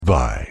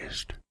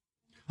advised.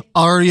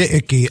 Are you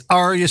icky?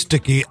 Are you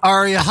sticky?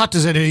 Are you hot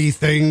as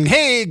anything?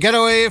 Hey, get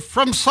away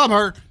from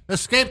summer.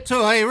 Escape to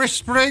Irish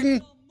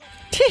Spring.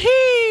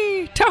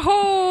 Tee-hee,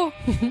 toho.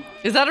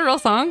 Is that a real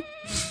song?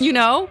 You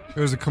know?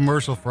 There was a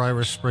commercial for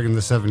Irish Spring in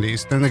the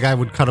 70s. Then the guy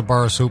would cut a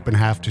bar of soap in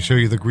half to show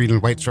you the green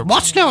and white strip.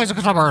 Watch now as I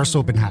cut a bar of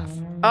soap in half.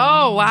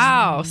 Oh,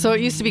 wow. So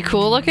it used to be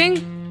cool looking?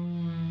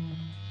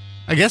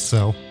 I guess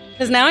so.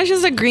 Because now it's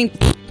just a green...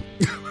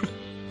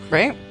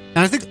 right?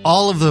 And I think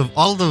all of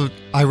the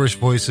Irish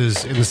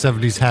voices in the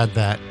 70s had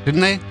that, didn't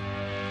they?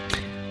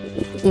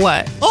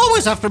 What?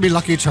 Always after me,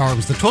 Lucky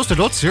Charms, the toasted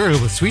oat cereal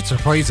with sweet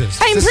surprises.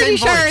 I'm It's the pretty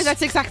same sure voice.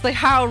 that's exactly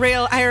how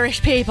real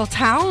Irish people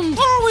sound.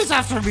 Always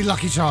after me,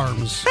 Lucky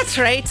Charms. That's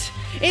right.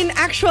 In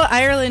actual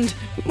Ireland,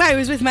 I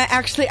was with my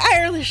actually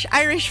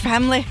Irish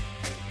family.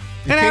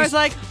 And I was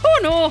like, oh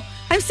no,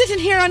 I'm sitting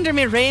here under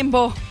my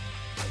rainbow.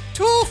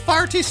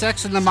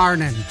 2:46 in the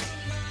morning.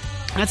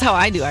 That's how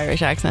I do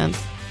Irish accents.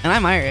 And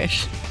I'm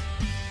Irish.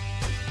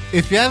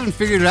 If you haven't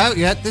figured it out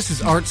yet, this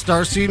is Art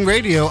Star Scene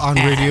Radio on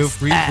Radio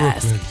Free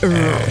Brooklyn.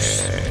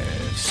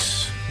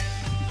 Yes.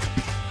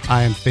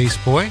 I am Face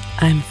Boy.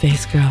 I'm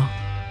Face Girl.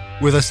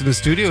 With us in the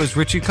studio is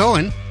Richie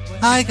Cohen.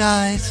 Hi,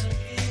 guys.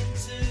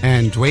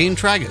 And Dwayne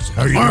Tragus.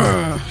 How you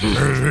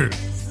doing?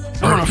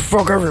 I'm gonna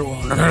fuck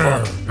everyone.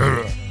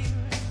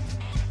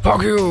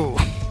 Fuck you.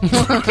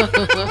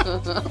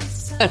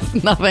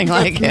 That's nothing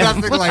like him.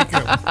 Nothing like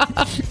him.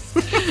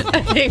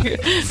 I think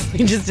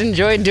we just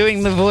enjoyed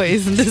doing the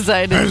voice and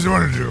decided. I just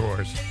want to do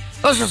yours.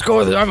 Let's just go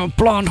with it. I'm a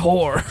blonde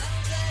whore.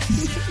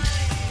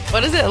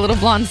 What is it? A little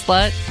blonde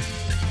slut?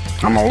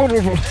 I'm a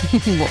little blonde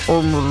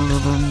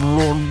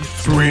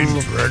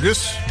Dwayne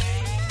Tragus.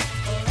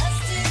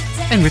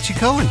 And Richie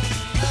Cohen.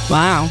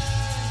 Wow.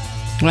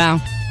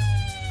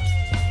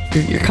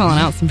 You're calling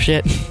out some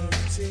shit.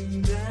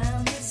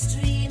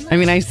 I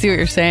mean, I see what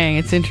you're saying.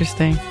 It's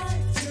interesting.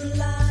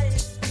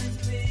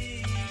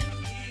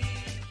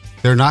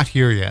 They're not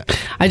here yet.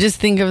 I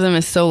just think of them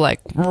as so like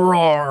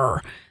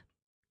roar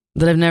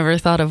that I've never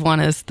thought of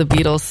one as the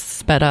Beatles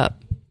sped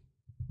up.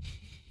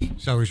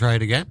 Shall we try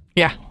it again?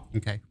 Yeah.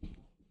 Okay.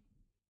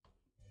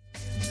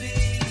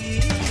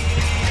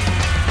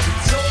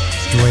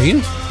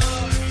 Dwayne?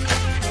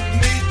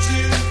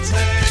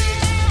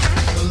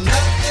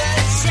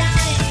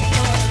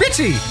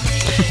 Richie!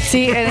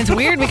 See, and it's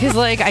weird because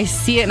like I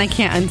see it and I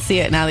can't unsee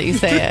it now that you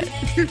say it.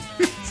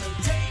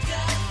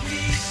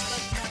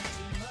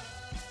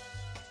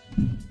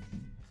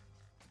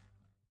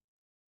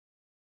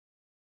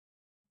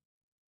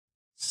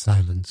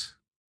 Silence.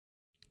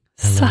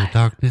 Hello,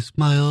 darkness,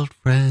 my old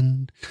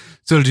friend.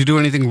 So did you do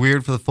anything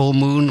weird for the full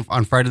moon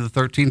on Friday the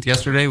 13th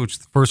yesterday, which is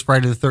the first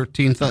Friday the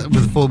 13th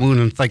with a full moon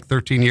in like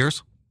 13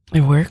 years?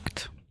 It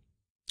worked.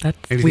 That's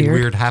Anything weird.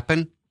 weird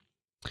happen?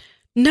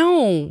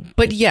 No,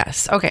 but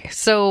yes. Okay,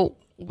 so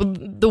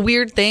the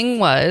weird thing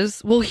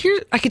was, well,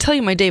 here, I could tell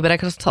you my day, but I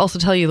could also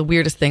tell you the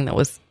weirdest thing that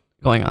was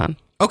going on.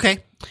 Okay.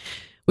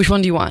 Which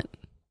one do you want?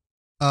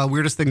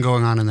 Weirdest thing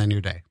going on in then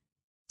your day.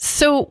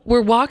 So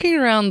we're walking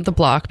around the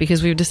block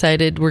because we've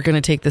decided we're going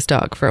to take this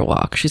dog for a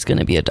walk. She's going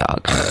to be a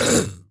dog.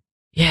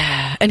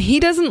 Yeah. And he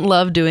doesn't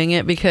love doing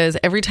it because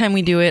every time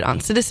we do it on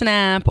Citizen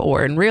app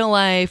or in real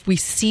life, we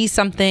see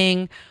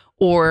something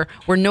or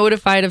we're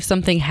notified of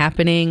something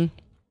happening,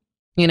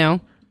 you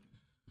know?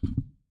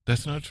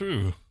 That's not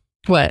true.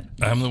 What?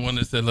 I'm the one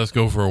that said, let's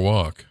go for a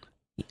walk.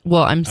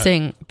 Well, I'm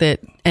saying that,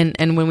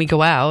 and when we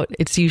go out,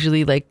 it's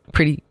usually like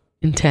pretty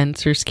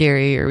intense or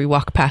scary, or we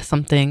walk past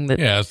something that...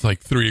 Yeah, it's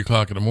like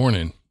 3:00 in the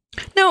morning.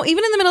 No,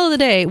 even in the middle of the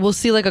day, we'll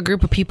see like a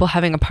group of people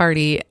having a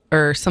party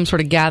or some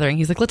sort of gathering.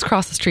 He's like, let's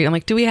cross the street. I'm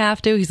like, do we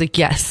have to? He's like,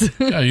 yes.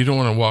 Yeah, you don't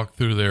want to walk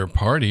through their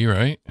party,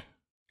 right?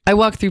 I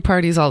walk through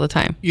parties all the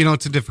time. You know,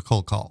 it's a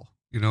difficult call.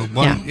 You know,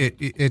 one,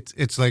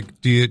 it's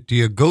like, do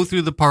you go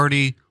through the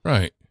party,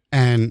 right?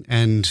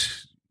 And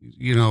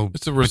you know,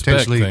 it's a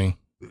respect thing.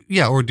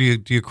 Yeah, or do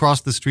you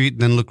cross the street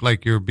and then look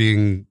like you're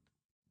being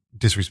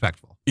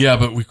disrespectful? Yeah,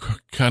 but we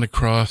kind of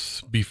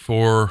cross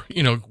before,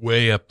 you know,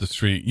 way up the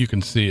street. You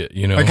can see it,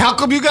 you know. Like, how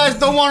come you guys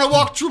don't want to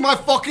walk through my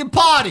fucking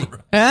party?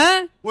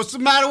 Huh? What's the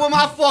matter with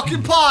my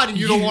fucking party?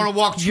 You don't want to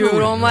walk through it. You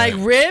don't like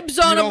ribs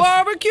on a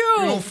barbecue?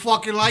 You don't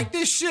fucking like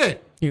this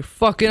shit. You're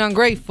fucking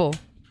ungrateful.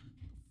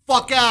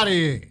 Fuck out of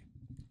here.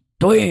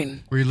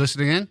 Dwayne. Were you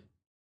listening in?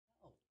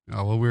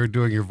 Oh, well, we were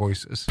doing your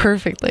voices.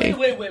 Perfectly.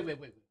 Wait.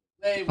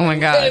 Oh my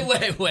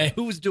God. Wait.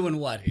 Who's doing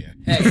what here?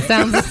 Hey.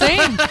 Sounds the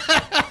same.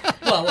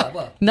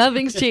 What?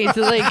 Nothing's changed.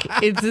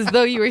 It's as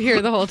though you were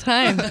here the whole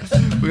time.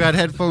 We got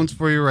headphones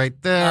for you right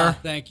there.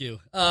 Thank you.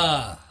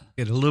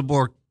 Get a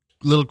little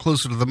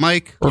closer to the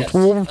mic. Yes.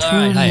 All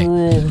right, hi.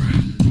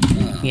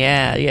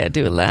 Yeah,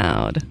 do it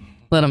loud.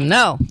 Let them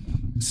know.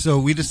 So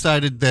we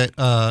decided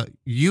that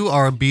you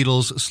are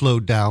Beatles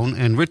slowed down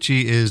and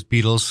Richie is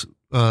Beatles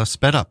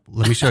sped up.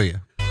 Let me show you.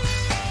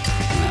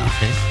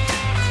 Okay.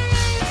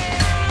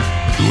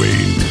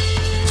 Dwayne.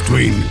 It's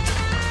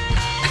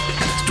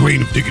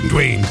Dwayne of Dick and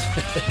Dwayne.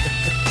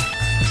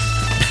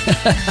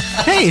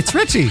 Hey, it's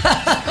Richie.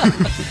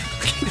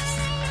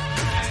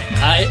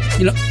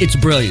 It's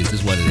brilliant,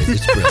 is what it is.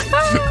 It's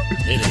brilliant.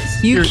 It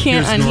is. You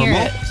can't here's unhear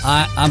normal. it.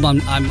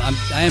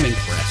 I am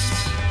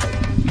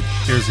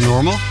impressed. Here's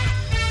normal.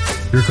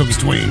 Here comes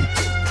Dwayne.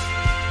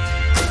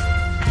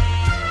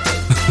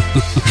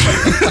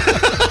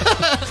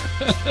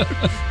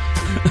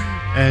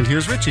 And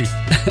here's Richie.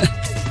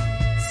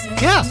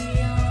 Yeah.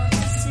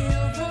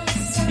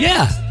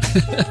 Yeah.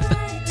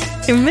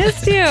 I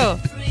missed you.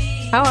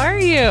 How are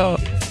you? All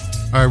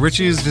right,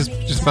 Richie is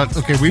just about.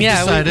 Okay, we've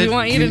Yeah, we decided.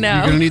 want you to know.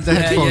 You're gonna need the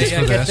headphones for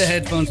Get this. the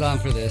headphones on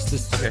for this.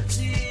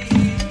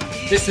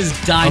 This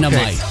is dynamite.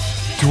 Okay.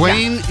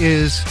 Dwayne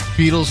is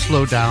Beatles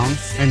Slow Down,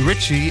 and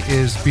Richie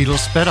is Beatles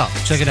Sped Up.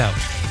 Check it out.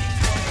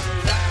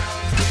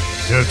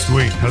 Yeah, it's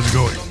Dwayne. How's it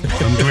going?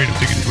 I'm Dwayne. I'm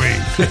taking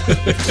Dwayne.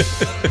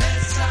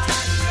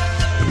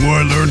 The more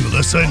I learn, the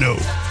less I know.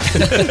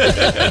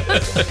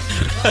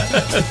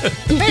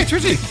 Hey, it's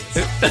Richie.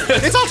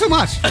 It's all too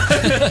much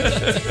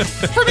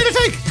for me to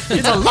take.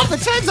 It's a lot that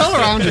shines all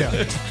around you.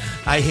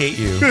 I hate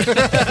you.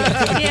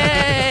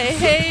 Yay!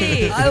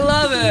 Hey, I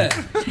love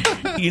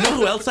it. You know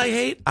who else I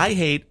hate? I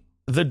hate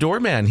the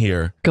doorman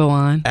here go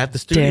on. at the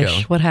studio.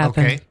 Dish. What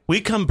happened? Okay.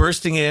 We come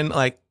bursting in,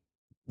 like,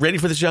 ready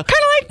for the show. Kind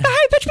of like the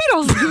high pitch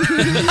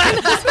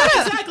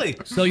Beatles. Exactly.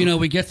 So,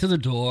 we get to the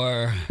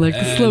door. Like the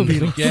and slow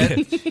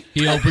Beatles.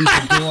 he opens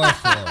the door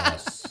for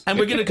us. And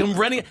we're going to come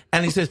running.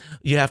 And he says,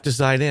 you have to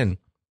sign in.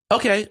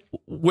 Okay.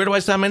 Where do I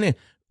sign my name?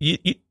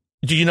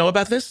 Do you know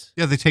about this?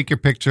 Yeah, they take your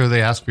picture.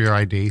 They ask for your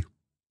ID.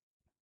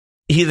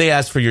 They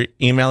ask for your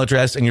email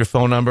address and your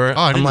phone number. Oh,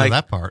 I didn't I'm like, know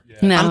that part.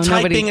 No, I'm typing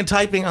nobody. and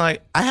typing. I'm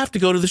like, I have to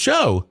go to the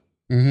show.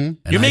 Mm-hmm. And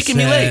You're making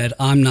me late.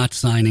 I'm not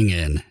signing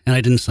in. And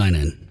I didn't sign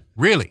in.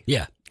 Really?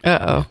 Yeah.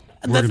 Uh-oh.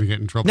 We're gonna get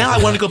in trouble. Now for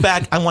I want to that. go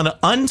back. I want to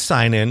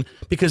unsign in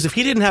because if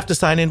he didn't have to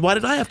sign in, why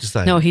did I have to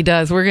sign No, in? he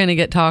does. We're going to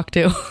get talked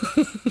to.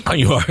 Oh,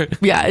 you are?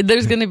 Yeah,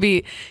 there's going to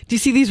be. Do you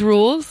see these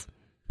rules?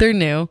 They're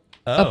new.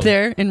 Up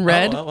there in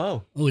red.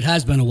 Oh. Oh, it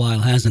has been a while,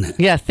 hasn't it?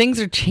 Yeah, things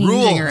are changing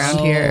Rules. around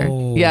here.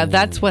 Oh. Yeah,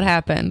 that's what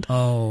happened.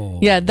 Oh.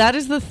 Yeah, that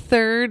is the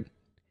third.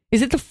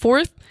 Is it the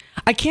fourth?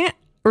 I can't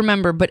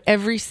remember, but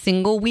every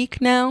single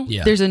week now,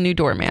 Yeah. there's a new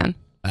doorman.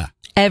 Ah.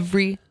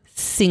 Every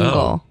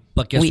single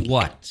But guess week.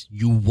 what?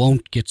 You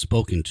won't get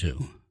spoken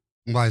to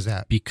Why is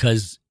that?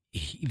 because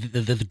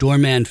the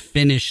doorman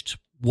finished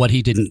what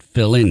he didn't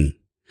fill in.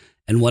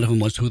 And one of them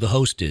was who the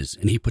host is.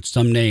 And he put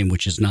some name,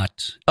 which is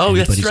not. Oh,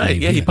 that's anybody's right.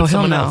 name Yeah, he here. put Oh, hell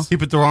someone no. else. He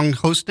put the wrong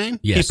host name.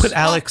 Yes. He put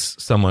Alex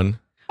someone.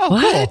 Oh,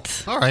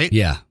 What? cool. All right.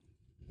 Yeah.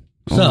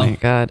 Oh So, my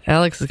God.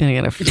 Alex is going to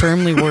get a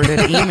firmly worded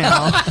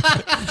email.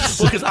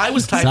 Well, because I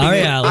was typing Sorry,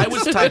 in, Alex. I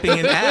was typing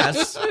in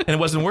ass and it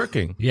wasn't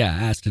working. yeah,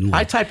 Aston.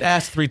 I typed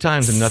ass 3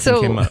 times and nothing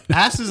So- came up.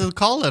 Asses are the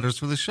call letters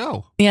for the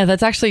show. Yeah,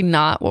 that's actually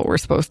not what we're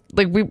supposed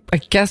to. I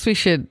guess we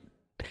should.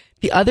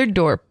 The other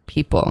door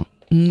people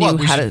knew What?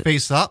 We how should to.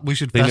 face up. We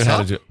should They knew fess how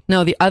up. to do it.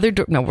 No, the other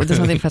door. No, there's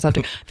nothing to fess up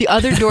to. The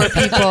other door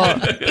people.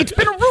 It's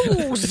been a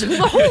ruse the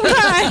whole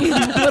time.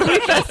 What are we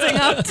fessing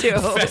up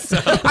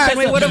to? All right,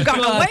 we would have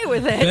gotten away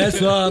with it.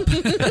 Mess up.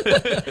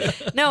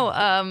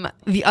 No,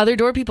 the other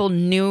door people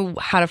knew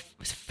how to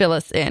fill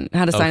us in,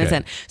 how to sign us Okay.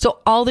 in. So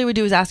all they would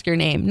do is ask your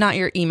name, not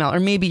your email, or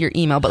maybe your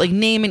email, but like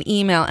name and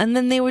email, and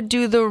then they would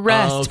do the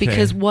rest okay.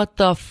 because what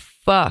the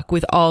fuck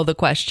with all the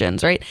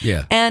questions, right?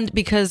 Yeah. And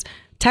because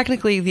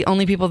technically the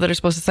only people that are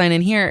supposed to sign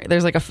in here,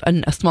 there's like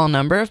a small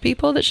number of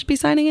people that should be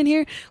signing in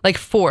here, like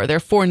 4. There are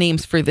 4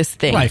 names for this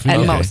thing Right, at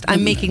okay. most.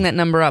 I'm making that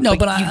number up, No,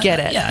 but but you get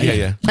it.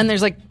 Yeah. And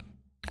there's like,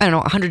 I don't know,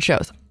 100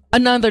 shows.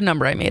 Another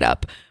number I made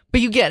up, but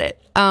you get it.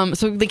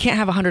 So they can't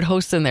have 100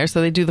 hosts in there,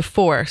 so they do the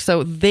 4.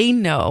 So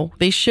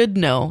they should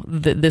know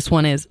that this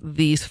one is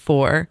these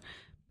 4,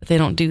 but they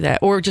don't do that.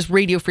 Or just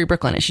Radio Free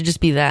Brooklyn. It should just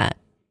be that.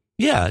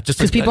 Yeah, just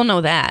Because like people that.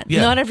 know that.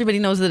 Yeah. Not everybody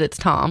knows that it's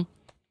Tom.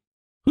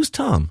 Who's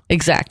Tom?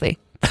 Exactly.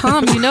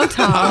 Tom, you know I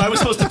Tom. was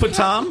supposed to put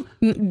Tom?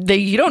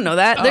 You don't know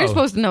that. They're Oh.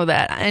 supposed to know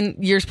that. And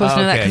you're supposed to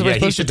know that Okay. because we're Yeah, he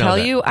supposed to should know tell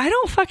that. you. I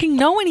don't fucking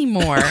know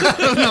anymore. I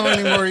don't know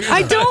anymore. Either.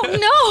 I don't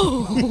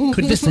know.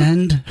 Could this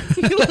end?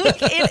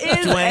 Look, it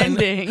is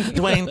ending.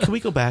 Dwayne, can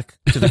we go back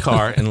to the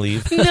car and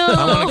leave? No.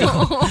 I want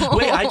to go.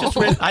 Wait, I just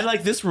read. I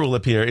like this rule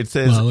up here. It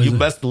says What was you it?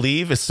 must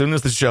leave as soon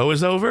as the show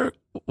is over.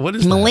 What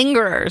is that?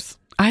 Malingerers.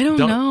 I don't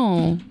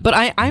know. But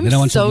I'm They don't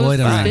want to so avoid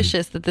them.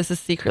 suspicious that this is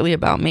secretly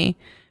about me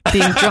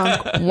being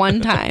drunk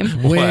one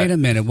time. Wait a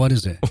minute. What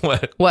is it?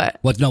 What? What?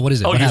 What? No, what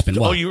is it? What you- happened?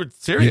 What? Oh, you were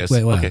serious.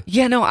 Wait, what? Okay.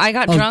 Yeah, no, I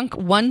got drunk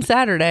one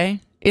Saturday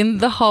in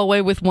the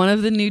hallway with one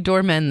of the new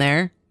doormen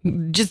there.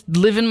 Just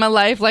living my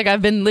life like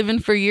I've been living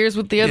for years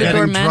with the other Getting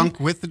doormen. drunk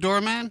with the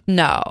doorman?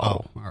 No. Oh,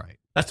 all right.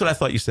 That's what I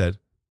thought you said.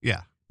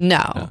 Yeah.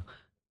 No.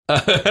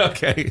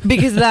 Okay.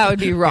 Because that would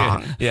be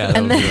wrong. Yeah, that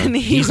And would be then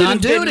he He's would on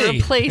have been duty.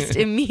 replaced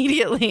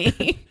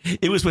immediately.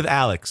 It was with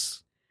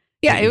Alex.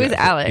 Yeah, it was Yeah,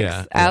 Alex.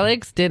 yeah.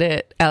 Alex did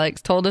it.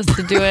 Alex told us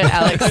to do it.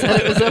 Alex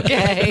said it was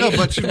okay. No,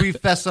 but should we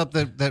fess up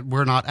that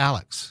we're not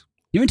Alex?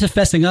 You're into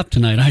fessing up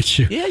tonight, aren't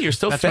you? Yeah, you're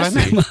so That's what I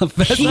fessy. meant.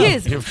 Fess He up.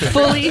 is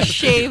fully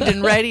shaved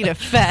and ready to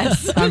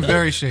fess. I'm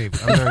very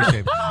shaved.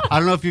 I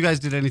don't know if you guys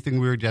did anything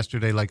weird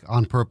yesterday, like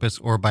on purpose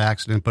or by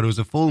accident, but it was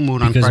a full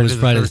moon on Because it was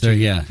Friday the Friday 13th.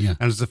 the 3rd, yeah. And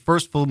it was the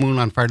first full moon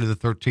on Friday the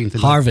 13th in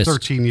Harvest.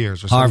 13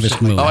 years or something.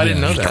 Harvest moon. Oh, I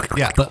didn't yeah. know that.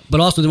 Yeah. But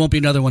also, there won't be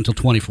another one until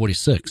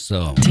 2046,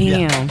 so.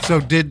 Damn. So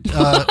did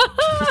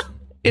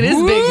It is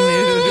big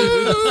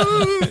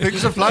news.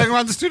 things are flying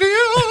around the studio?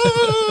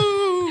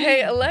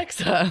 Hey,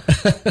 Alexa.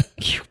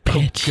 You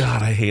bitch.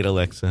 God, I hate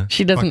Alexa.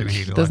 She Fucking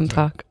hate doesn't Alexa.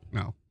 talk.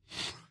 No.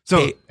 So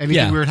Hey, anything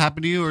yeah. weird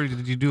happened to you, or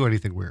did you do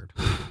anything weird?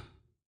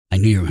 I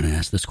knew you were going to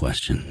ask this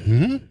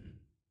question.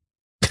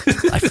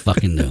 I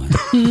fucking knew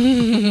it.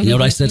 You know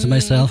what I said to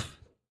myself?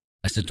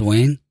 I said,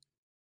 Dwayne,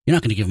 you're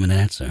not going to give him an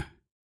answer.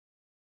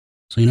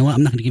 So you know what?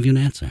 I'm not going to give you an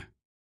answer.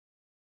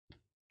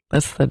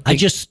 That's the I big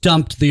just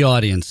stumped the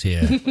audience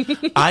here.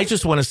 I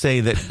just want to say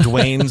that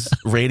Dwayne's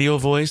radio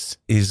voice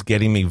is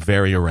getting me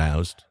very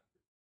aroused.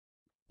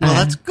 Well,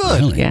 that's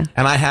good. Really? Yeah.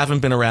 And I haven't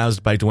been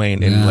aroused by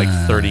Dwayne in like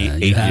Nah,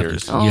 38 you haven't.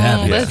 years. Oh, You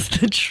have, yeah. that's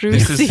the true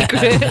This is,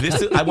 secret.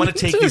 this is, I want to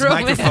take these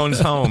Romance. microphones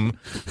home.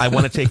 I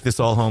want to take this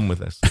all home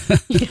with us.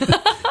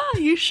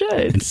 You should.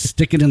 And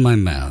stick it in my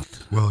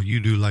mouth. Well, you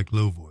do like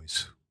low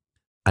voice.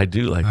 I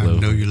do like I low.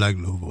 know you like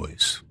low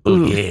voice.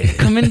 Oh, yeah.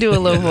 Come and do a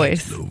low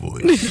voice. Low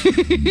voice.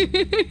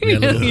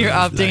 You're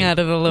opting out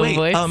of the low Wait,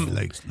 voice.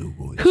 Likes low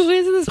voice. Who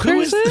is this Who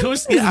is, person?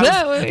 who's, Is yeah,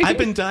 that I was, what- I've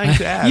been dying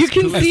to ask. You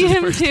can who is see this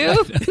him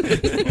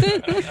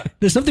person? too.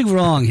 There's something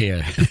wrong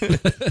here.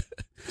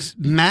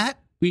 Matt,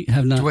 We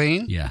have not.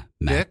 Dwayne, Yeah,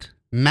 Matt. Dick.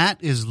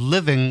 Matt is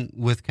living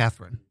with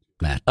Catherine,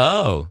 Matt.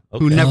 Oh,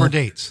 okay. who never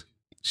dates.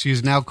 She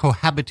is now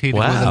cohabitating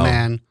with a Wow.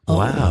 man,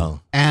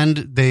 Wow. and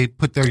they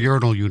put their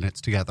urinal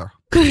units together.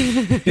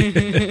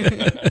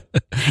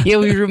 Yeah,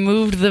 we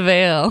removed the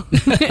veil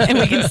and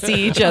we can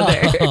see each other.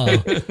 Oh,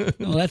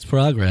 that's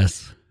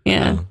progress.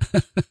 Yeah.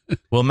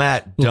 Well,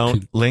 Matt,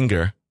 don't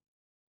linger.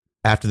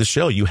 After the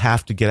show, you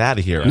have to get out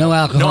of here. No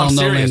alcohol, I'm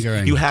no serious.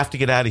 lingering. You have to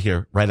get out of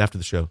here right after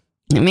the show.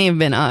 It may have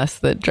been us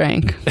that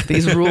drank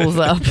these rules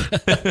up.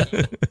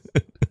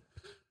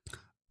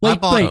 I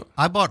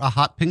bought a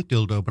hot pink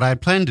dildo, but I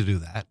had planned to do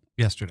that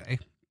yesterday.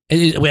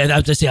 Wait, I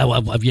was just yeah.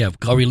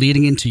 Are we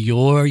leading into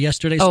your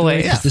yesterday story?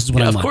 Always. 'Cause This is what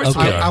Yeah, I of want. course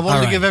we Okay. are. I wanted All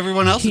to right. give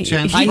everyone else a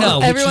chance. I know.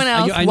 which Everyone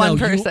else, I one know,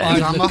 person. You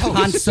are I'm a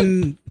host.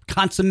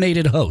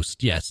 consummated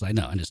host. Yes, I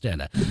know. I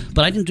understand that.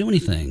 But I didn't do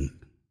anything.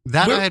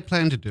 That We're- I had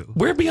planned to do.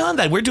 We're beyond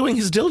that. We're doing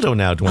his dildo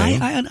now,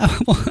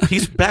 Dwayne.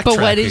 He's backtracking. But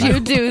what did you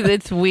do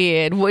that's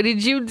weird? What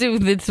did you do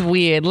that's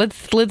weird?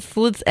 Let's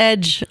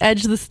edge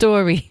the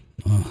story.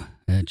 Oh,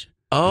 Edge.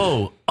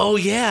 Oh,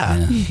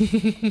 yeah.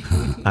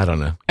 I don't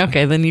know.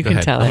 Okay, then you Go can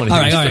ahead. tell I it. wanna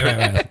All hear right, the all right,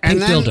 story. all right.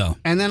 Pink dildo.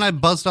 And then I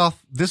buzzed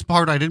off this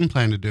part I didn't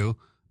plan to do.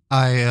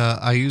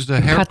 I used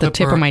a hair Cut the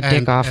tip clipper of my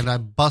dick off. and I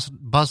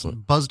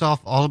buzzed off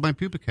all of my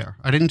pubic hair.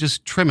 I didn't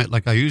just trim it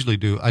like I usually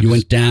do. You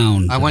went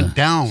down. I to went the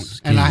down,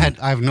 skin. and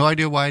I have no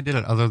idea why I did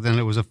it, other than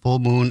it was a full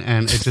moon,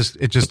 and it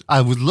just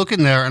I was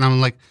looking there, and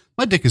I'm like,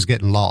 my dick is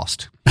getting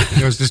lost.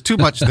 There was just too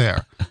much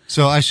there,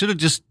 so I should have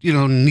just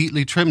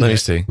neatly trimmed Let me it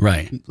see.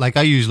 Right. like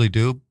I usually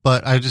do,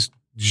 but I just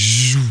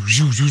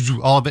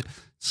all of it,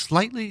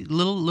 slightly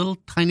little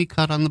tiny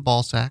cut on the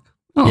ball sack,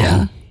 Oh,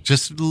 Yeah.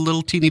 just a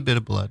little teeny bit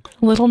of blood,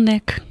 little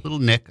nick, little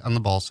nick on the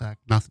ball sack,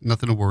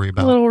 nothing to worry a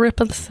about. little rip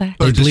of the sack.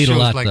 But They it just bleed a shows,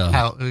 lot, like though.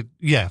 how,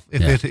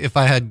 if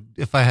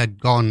I had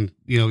gone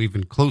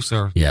even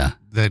closer, Yeah.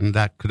 then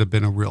that could have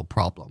been a real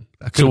problem.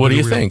 That could So have what been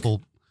do a you real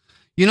think?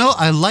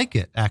 I like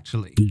it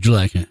actually. Did you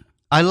like it?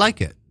 I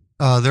like it.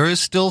 There is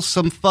still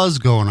some fuzz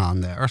going on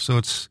there, so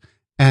it's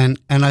and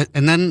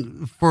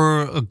then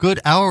for a good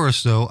hour or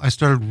so, I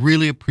started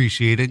really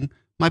appreciating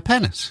my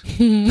penis.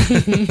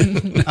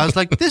 I was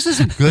like, "This is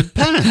a good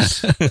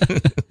penis.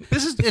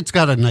 It's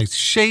got a nice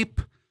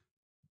shape.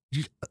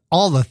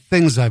 All the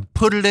things I've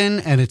put it in,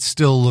 and it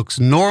still looks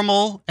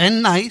normal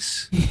and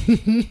nice."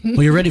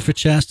 Well, you're ready for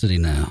chastity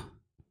now.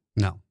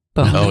 No,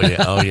 Oh,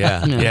 yeah. Oh,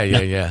 yeah. Yeah,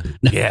 yeah, yeah.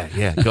 Yeah,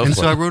 yeah. Go and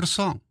for so I it. wrote a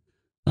song.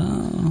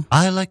 Oh.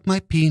 I like my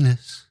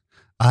penis.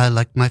 I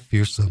like my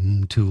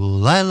fearsome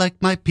tool. I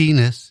like my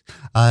penis.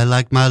 I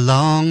like my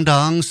long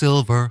dong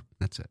silver.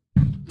 That's it.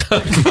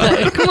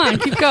 Come on,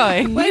 keep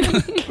going.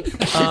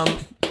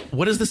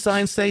 What does the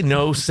sign say?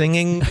 No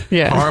singing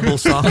Yeah. horrible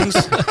songs?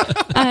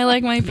 I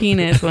like my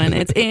penis when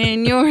it's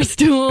in your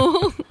stool.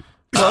 What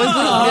was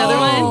the other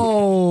one?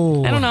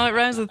 Oh. I don't know. It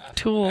rhymes with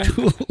tool.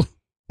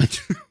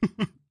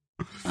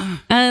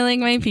 I like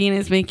my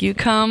penis make you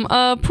come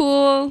a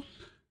pool.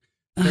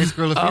 Thanks,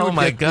 girl. If you Oh would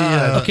my get the,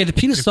 God. Okay, the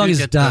penis if song you is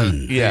get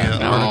done.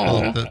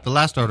 Yeah. The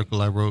last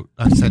article I wrote,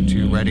 I sent to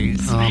you ready.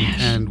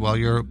 And while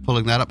you're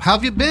pulling that up, how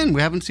have you been?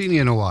 We haven't seen you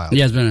in a while.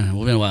 Yeah, it's been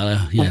a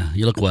while. Yeah,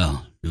 you look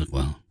well. You look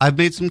well. I've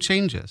made some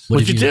changes.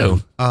 What'd you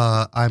do?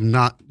 I'm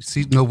not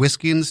no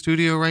whiskey in the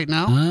studio right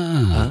now.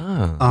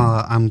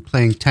 Ah. I'm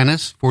playing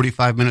tennis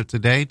 45 minutes a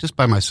day just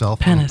by myself.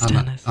 Tennis.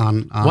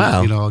 On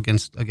Wow.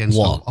 against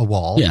Wall. a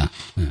wall. Yeah.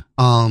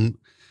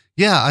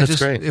 Yeah. That's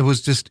great. It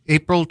was just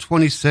April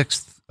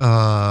 26th.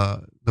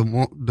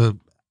 The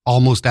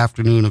almost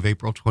afternoon of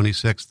April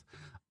 26th,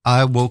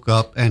 I woke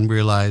up and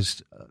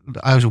realized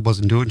I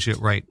wasn't doing shit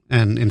right.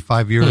 And in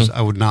 5 years,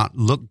 I would not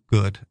look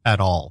good at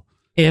all.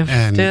 If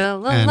And still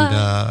alive.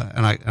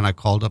 I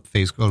called up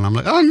Face Girl and I'm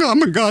like, oh, no,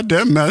 I'm a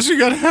goddamn mess. You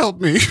got to help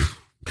me.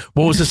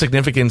 What was the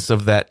significance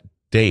of that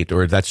date?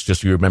 Or that's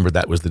just you remember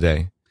that was the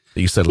day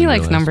that you suddenly He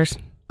likes realized? numbers.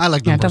 I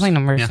like Yeah, numbers. definitely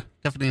numbers. Yeah,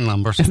 definitely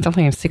numbers. It's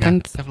definitely a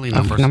sequence definitely of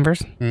numbers.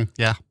 numbers.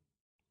 Yeah.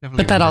 Definitely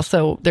But that numbers.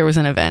 also, there was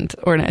an event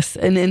or an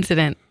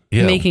incident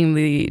Yeah. making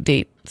the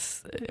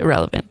dates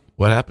irrelevant.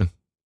 What happened?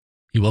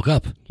 He woke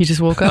up. He just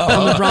woke up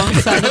on the wrong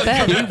side of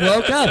He bed.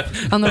 woke up.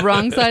 On the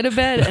wrong side of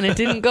bed, and it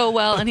didn't go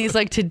well. And he's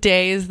like,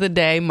 today is the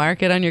day.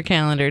 Mark it on your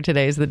calendar.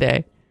 Today's the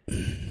day.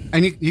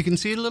 And you can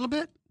see it a little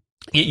bit?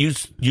 You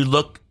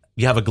look,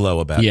 you have a glow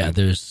about Yeah, you.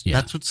 there's, yeah.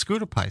 That's what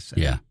Scooter Pie said.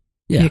 Yeah.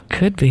 Yeah. It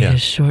could be Yeah.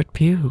 his short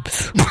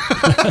pubes.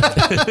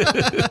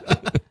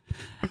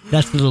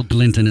 That's the little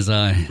glint in his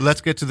eye.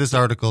 Let's get to this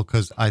article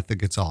because I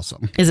think it's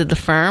awesome. Is it the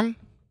firm?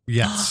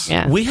 Yes.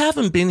 Yeah. We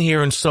haven't been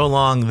here in so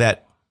long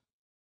that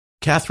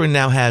Catherine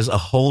now has a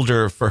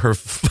holder for her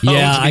phone.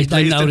 Yeah, to be I placed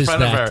in noticed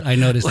front of that. her. I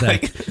noticed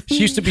Like- that. She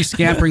used to be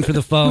scampering for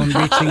the phone,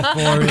 reaching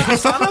for it,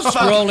 It's on a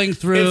scrolling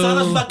through. It's on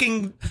a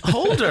fucking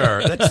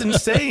holder. That's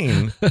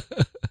insane.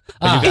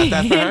 Have you got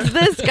that for her? It's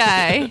this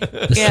guy.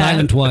 the Yeah.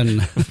 silent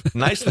one.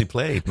 Nicely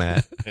played,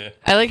 Matt.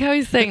 I like how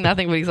he's saying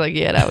nothing, but he's like,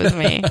 yeah, that was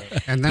me.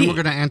 And then we're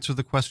going to answer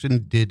the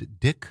question, did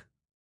Dick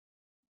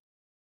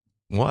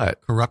What?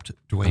 corrupt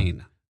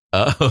Dwayne?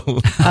 Oh.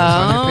 It's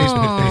on your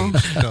Facebook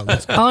page. So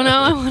let's go. Oh, no,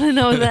 I want to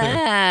know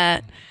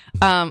that.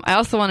 I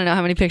also want to know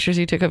how many pictures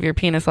you took of your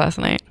penis last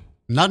night.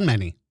 Not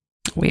many.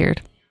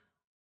 Weird.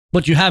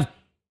 But you have,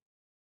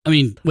 I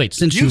mean, wait,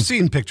 since You've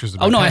seen pictures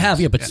of Oh, no, my I have,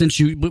 penis. yeah, but since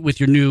you,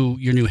 with your new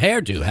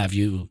hairdo, have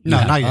you? No,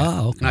 have- not yet.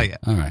 Oh, okay. Not yet.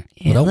 All right.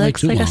 It Well, don't wait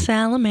looks too like long. a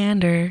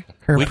salamander.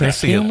 Her We can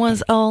see perfume it.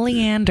 was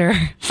oleander.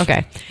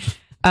 Okay.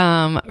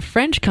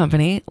 French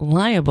company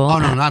liable. Oh,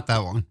 no, not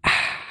that one.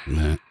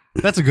 Yeah.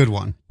 That's a good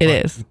one. It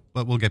but- is.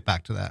 But we'll get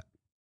back to that.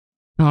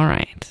 All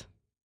right.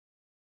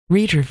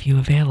 Read review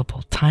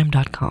available.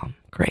 Time.com.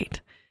 Great.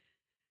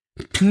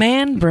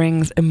 Man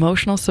brings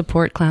emotional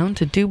support clown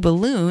to do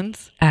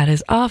balloons at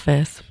his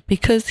office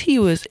because he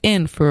was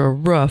in for a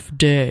rough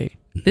day.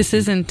 This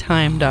is in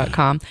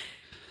Time.com.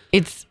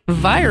 It's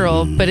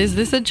viral, but is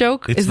this a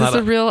joke? It's Is this not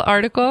a real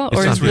article? It's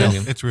Or not is real.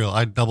 this It's real.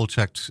 I double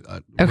checked.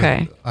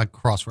 Okay. I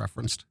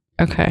cross-referenced.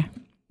 okay?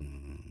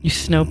 You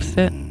Snopes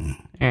it.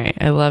 All right,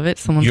 I love it.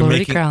 Someone's You're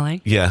already making-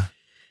 growling. Yeah.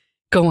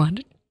 Go on.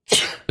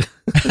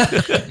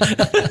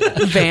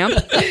 Vamp.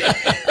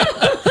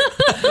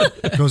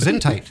 Goes in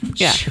tight.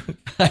 Yeah.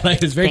 I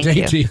like it's very Thank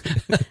dainty.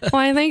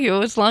 Why, thank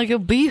you. It's like a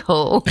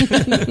beehole.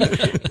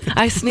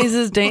 I sneeze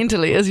as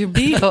daintily as your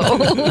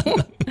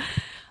beehole.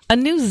 A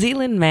New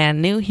Zealand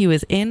man knew he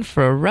was in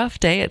for a rough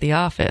day at the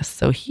office,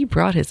 so he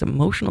brought his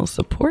emotional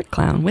support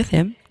clown with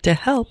him to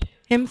help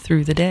him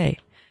through the day.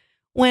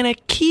 When a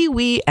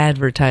Kiwi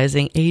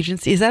advertising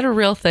agency, is that a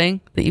real thing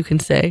that you can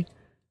say?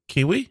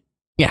 Kiwi?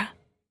 Yeah.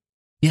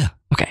 Yeah.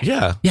 Okay.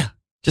 Yeah.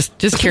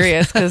 Just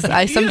curious because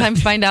I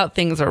sometimes find out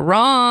things are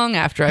wrong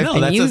after I've No,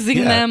 been that's using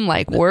yeah. them,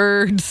 like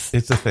words.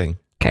 It's a thing.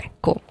 Okay,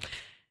 cool.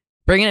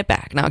 Bringing it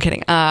back. No,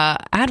 kidding.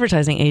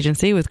 Advertising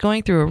agency was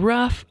going through a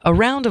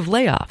round of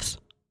layoffs.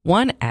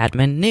 One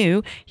admin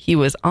knew he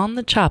was on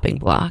the chopping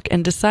block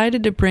and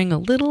decided to bring a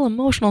little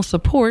emotional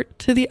support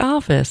to the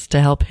office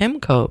to help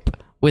him cope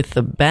with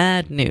the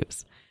bad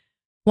news.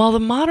 While the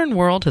modern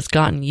world has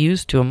gotten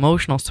used to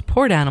emotional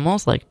support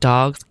animals like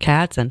dogs,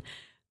 cats, and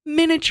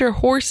miniature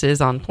horses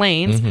on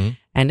planes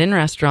and in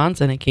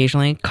restaurants, and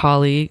occasionally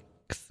colleagues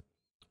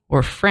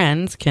or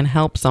friends can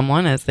help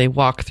someone as they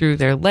walk through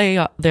their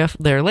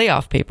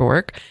layoff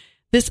paperwork,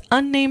 this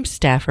unnamed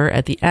staffer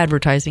at the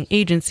advertising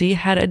agency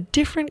had a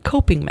different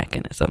coping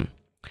mechanism.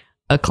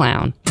 A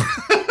clown.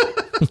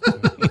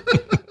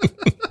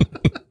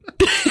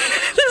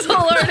 This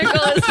whole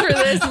article is for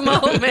this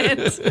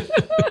moment.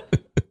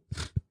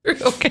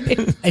 Okay.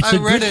 It's I a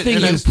read good it thing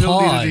and I you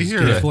still needed to paused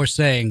hear it. before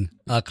saying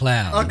a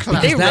clown. A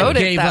clown. They Because wrote it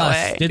gave that us,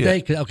 way. Did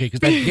they? Okay, because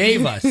that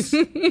gave us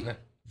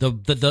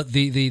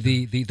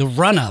the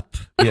run up.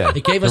 Yeah.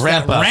 It gave us The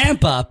that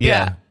ramp up.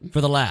 Yeah.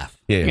 For the laugh.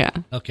 Yeah. Yeah.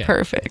 Okay.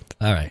 Perfect.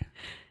 All right.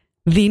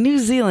 The New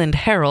Zealand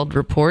Herald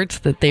reports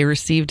that they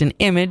received an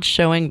image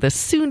showing the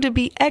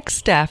soon-to-be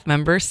ex-staff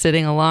member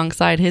sitting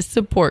alongside his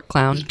support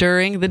clown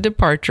during the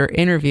departure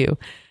interview.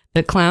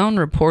 The clown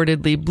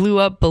reportedly blew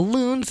up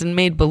balloons and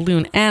made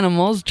balloon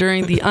animals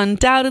during the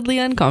undoubtedly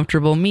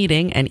uncomfortable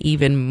meeting and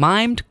even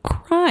mimed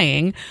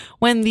crying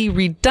when the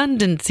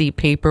redundancy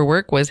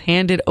paperwork was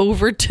handed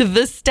over to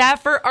the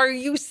staffer. Are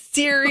you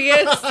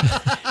serious?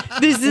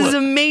 This is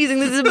amazing.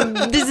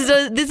 This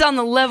is on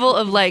the level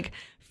of like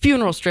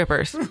funeral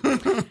strippers.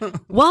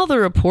 While the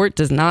report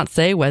does not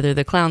say whether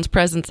the clown's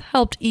presence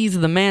helped ease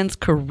the man's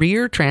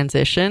career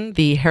transition,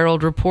 the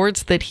Herald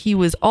reports that he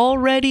was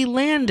already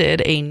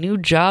landed a new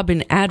job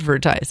in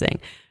advertising.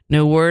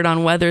 No word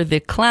on whether the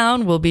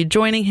clown will be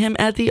joining him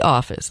at the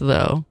office,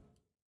 though.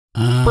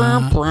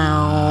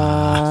 I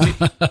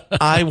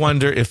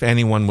wonder if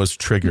anyone was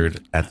triggered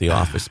at the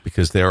office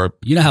because there are.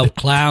 You know how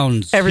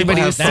clowns.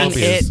 Everybody was was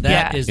seeing it.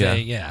 That Yeah. is Yeah. a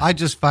yeah. I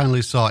just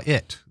finally saw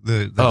it,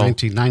 the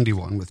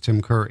 1991 with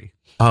Tim Curry.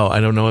 Oh,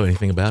 I don't know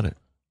anything about it.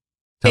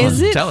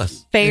 Is it Tell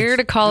us. fair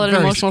to call it an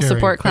very emotional scary,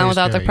 support clown very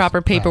without the scary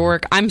proper clown.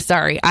 paperwork? I'm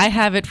sorry. I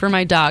have it for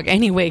my dog.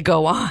 Anyway,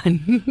 go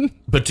on.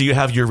 But do you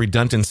have your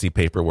redundancy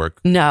paperwork?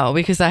 No,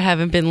 because I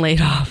haven't been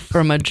laid off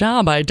from a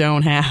job I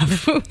don't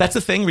have. That's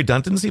a thing,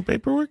 redundancy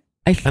paperwork?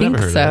 I think never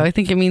heard of so. that. I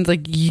think it means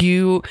like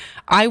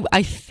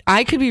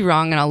I could be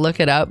wrong and I'll look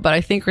it up, but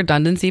I think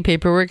redundancy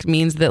paperwork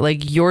means that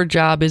like your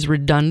job is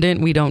redundant.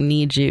 We don't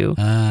need you.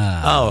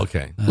 Oh,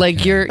 okay.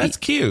 Like you're, That's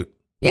cute.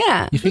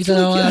 yeah. You figured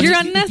that all out. You're You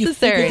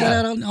unnecessary. figured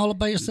that out all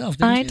by yourself.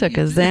 Didn't I you? took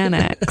a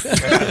Xanax.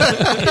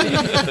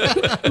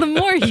 The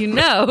more you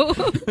know.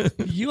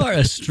 You are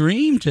a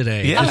stream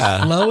today. Yeah.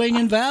 Just flowing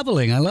and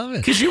babbling. I love it.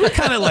 Because you were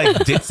kind of like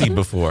ditzy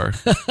before,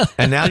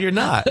 and now you're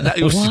not.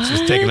 It was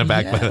just taken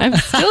aback by that. I'm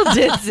still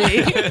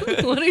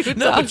ditzy. What are you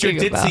No, but you're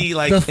talking about? ditzy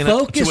like The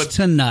focus to a-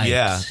 tonight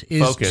yeah,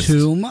 is focused.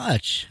 too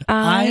much.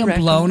 I am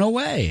reckon- blown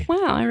away. Wow,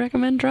 I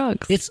recommend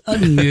drugs. It's a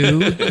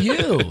new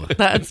you.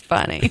 That's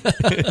funny.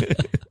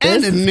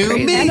 And a new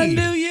crazy. And a me.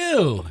 new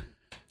you.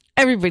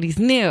 Everybody's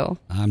new.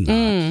 I'm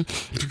not.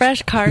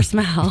 Fresh car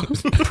smell.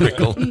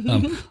 prickle.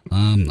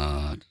 I'm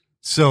not.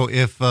 So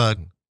if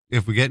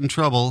we get in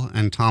trouble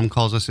and Tom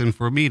calls us in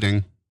for a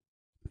meeting,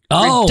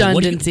 Oh,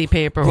 Redundancy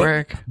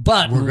paperwork.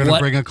 but we're going to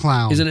what- bring a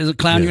clown. Is it a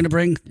clown you're going to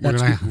bring? We're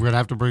That's going to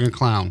have to bring a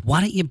clown. Why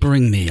don't you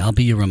bring me? I'll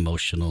be your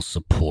emotional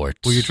support.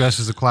 Will you dress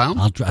as a clown?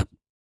 I'll drop.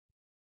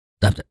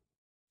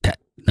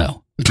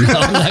 No.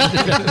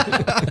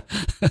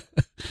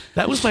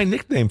 That was my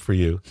nickname for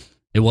you.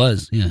 It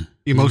was, yeah.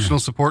 Emotional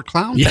support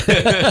clown? Yeah.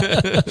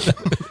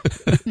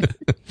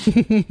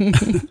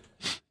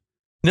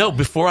 No,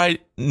 before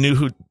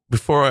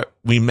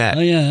we met,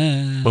 Oh,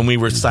 yeah. when we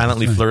were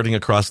silently that's right. flirting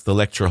across the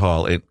lecture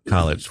hall at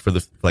college for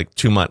like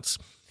 2 months,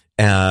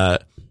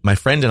 my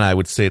friend and I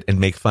would sit and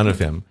make fun of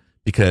him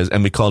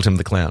and we called him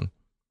the clown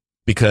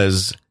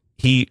because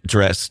he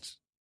dressed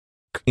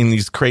in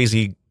these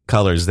crazy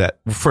colors that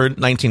for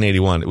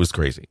 1981 it was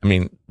crazy. I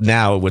mean,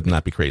 now it would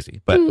not be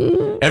crazy, but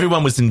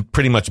everyone was in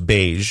pretty much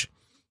beige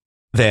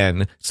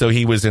then, so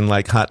he was in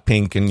like hot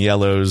pink and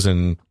yellows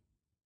and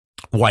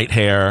white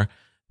hair,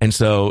 and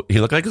so he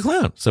looked like a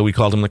clown, so we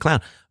called him the clown.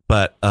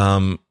 But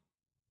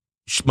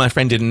my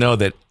friend didn't know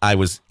that I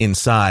was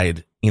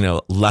inside,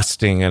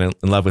 lusting and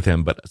in love with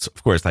him, but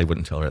of course I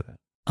wouldn't tell her that.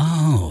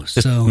 Oh,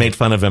 Just so made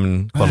fun of him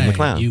and called him the right,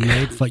 clown. You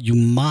made fun. You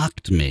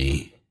mocked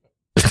me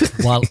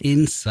while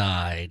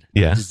inside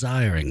Yeah.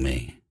 desiring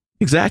me.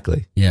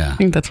 Exactly. Yeah. I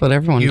think that's what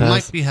everyone You does.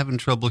 might be having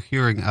trouble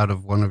hearing out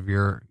of one of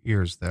your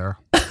ears there.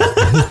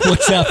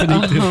 What's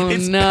happening to me? Oh,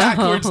 It's no.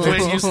 backwards,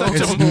 Dwayne. You're such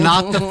It's a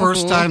not the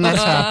first time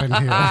that's happened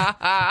here.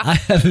 I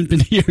haven't been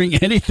hearing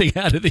anything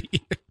out of the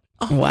ear.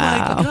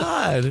 Wow. my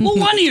God. Well,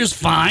 one ear's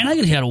fine. I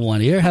can hear out of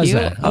one ear. How's You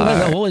that?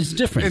 Oh, it's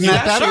different. Isn't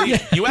that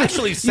better? You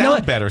actually sound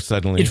what? better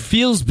suddenly. It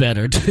feels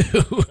better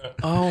too.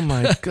 Oh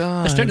my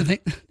God. I started to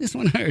think this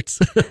one hurts.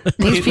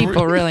 These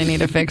people really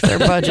need to fix their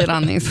budget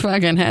on these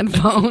fucking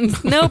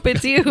headphones. Nope,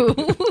 it's you.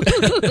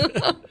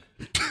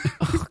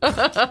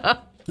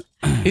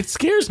 It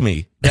scares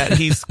me that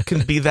he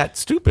can be that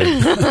stupid.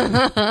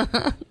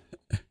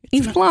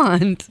 He's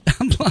blonde.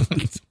 I'm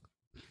blind.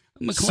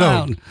 I'm a So,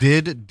 clown.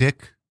 did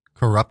Dick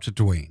corrupt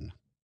Dwayne?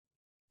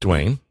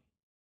 Dwayne.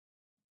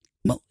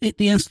 Well,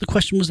 the answer to the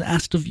question was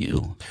asked of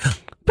you.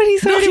 But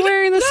he's already he-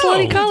 wearing the no,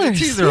 slutty it's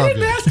colors. either of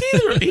you. ask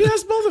either. He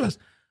asked both of us.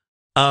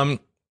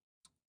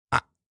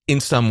 In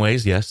some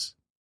ways, yes.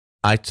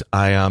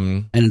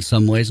 And in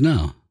some ways,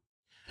 no.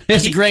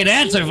 It's a great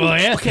answer for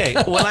you. Okay,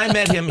 when I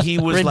met him, he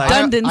was like,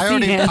 Redundant. I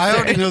already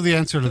answer. know the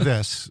answer to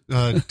this.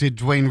 Did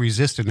Dwayne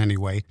resist in any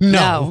way?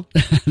 No.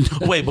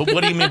 wait, but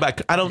what do you mean by,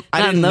 I Not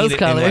didn't in mean those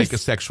it in like colors. a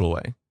sexual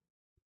way.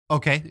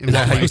 Okay. Is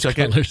that how you White took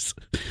it? colors.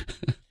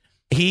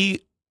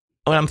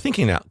 I'm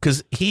thinking now,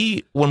 because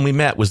when we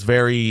met, was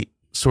very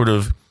sort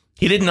of,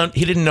 he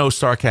didn't know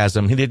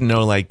sarcasm. He didn't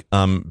know like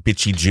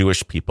bitchy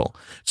Jewish people.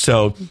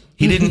 So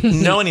he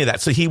didn't know any of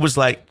that. So he was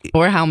like,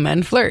 Or how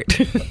men flirt,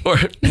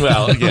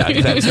 well,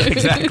 yeah, that's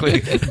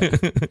exactly.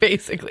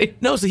 basically.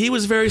 No, so he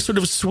was very sort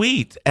of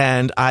sweet,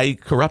 and I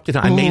corrupted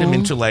him. I made him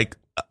into like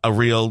a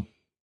real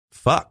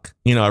fuck,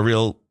 a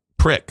real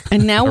prick.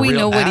 And now a we real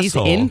know what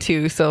asshole. he's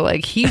into. So,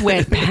 like, he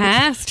went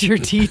past your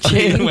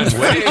teaching. He went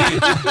way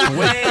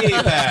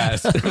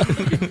past.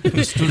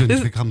 The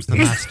student becomes the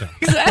master.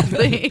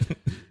 Exactly.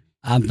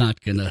 I'm not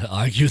going to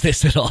argue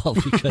this at all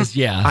because,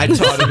 yeah. I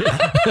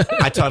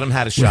taught him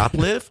how to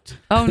shoplift.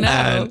 Oh, no.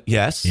 And,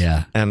 yes.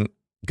 Yeah. And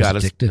got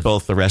us addictive.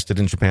 both arrested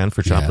in Japan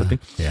for shoplifting.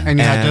 Yeah. And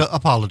you had And- to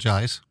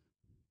apologize.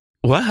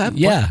 What happened?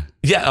 Yeah.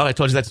 Yeah. Oh, I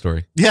told you that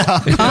story. Yeah.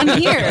 On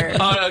here.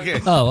 Oh, okay.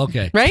 Oh,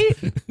 okay. Right?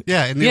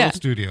 Yeah, in the Yeah. old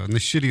studio, in the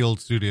shitty old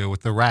studio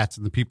with the rats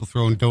and the people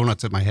throwing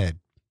donuts at my head.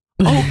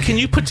 Oh, can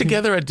you put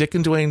together a Dick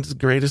and Dwayne's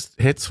greatest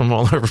hits from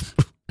all our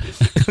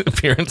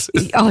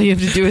appearances. All you have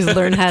to do is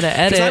learn how to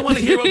edit. 'Cause I want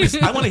to hear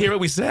what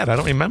we said. I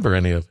don't remember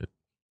any of it.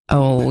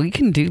 Oh, we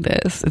can do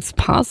this. It's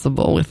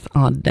possible with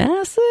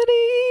Audacity.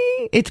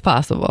 It's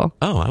possible.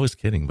 Oh, I was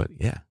kidding, but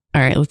yeah.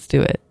 All right, let's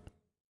do it.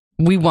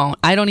 We won't.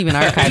 I don't even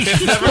archive.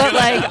 But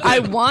like, I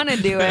want to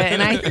do it,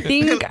 and I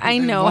think I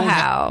know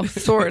how,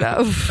 sort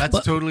of.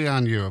 That's totally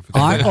on you.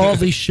 Aren't all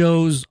these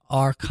shows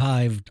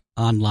archived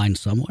online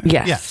somewhere?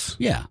 Yes. Yes.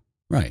 Yeah,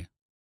 right.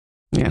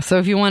 Yeah. So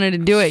if you wanted to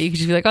do it, you could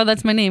just be like, "Oh,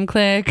 that's my name."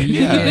 Click.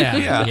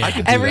 Yeah. I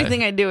could do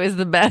Everything I do is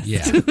the best.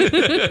 Yeah.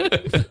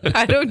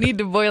 I don't need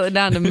to boil it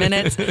down to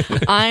minutes.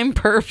 I'm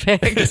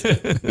perfect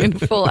in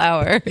full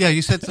hour. Yeah,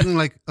 you said something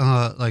like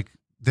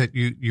that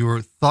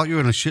you thought you were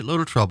in a shitload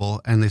of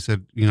trouble, and they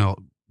said,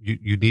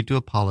 you need to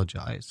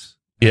apologize.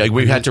 Yeah,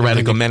 we had to write a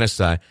And then-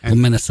 Gomenesai.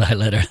 Gomenesai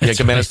letter. Yeah, That's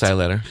Gomenesai right.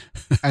 letter.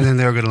 and then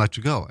they were going to let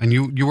you go, and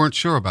you weren't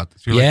sure about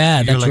this. You're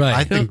Yeah, you're that's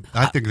like, right.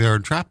 I think they're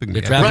entrapping me.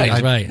 The traffic,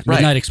 Right. right.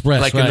 Midnight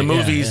Express. Like right. in the yeah,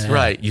 movies, yeah.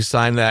 right. You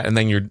sign that and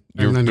then you're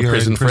And then in you're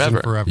prison in prison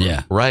forever.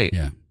 Yeah. Right.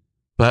 Yeah.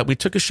 But we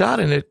took a shot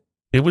and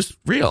it was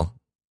real.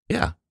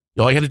 Yeah.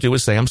 All you had to do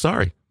was say, I'm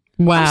sorry.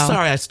 Wow. I'm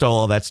sorry I stole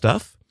all that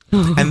stuff.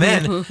 And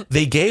then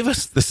they gave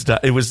us the stuff.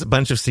 It was a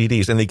bunch of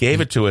CDs and they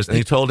gave it to us and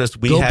they told us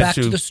we Go had back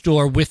to the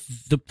store with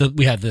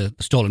we had the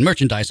stolen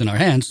merchandise in our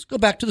hands. Go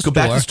back to the go store.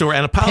 back to the store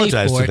and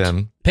apologize pay to for it,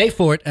 them. Pay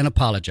for it and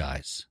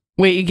apologize.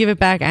 Wait, you give it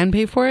back and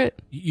pay for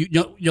it?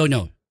 No.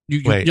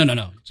 Wait.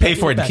 No. Pay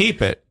for it and back.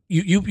 keep it.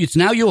 It's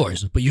now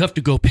yours, but you have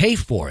to go pay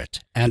for it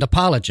and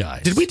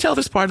apologize. Did we tell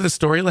this part of the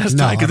story last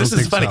No, time? Because I this don't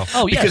is think funny. so.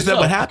 Oh, yeah, because then so,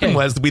 what happened okay.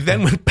 was we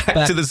then went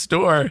back to the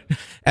store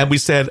and we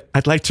said,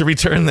 I'd like to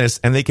return this.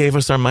 And they gave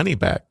us our money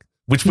back.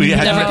 Which we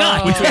had Never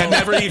got. which we had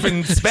never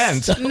even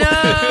spent. No.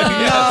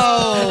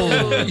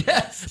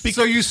 Yes.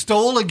 So you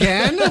stole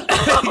again,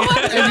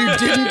 and you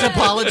didn't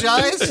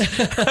apologize?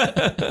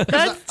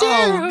 That's Oh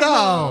terrible.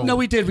 no! No,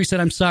 we did. We said,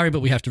 I'm sorry, but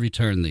we have to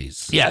return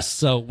these. Yes.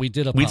 So we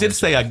did We apologize. did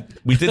say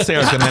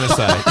our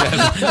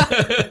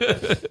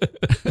Gomenesai.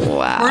 Yes.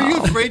 Wow. Were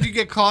you afraid you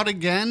get caught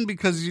again?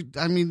 Because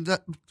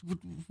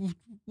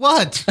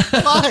what?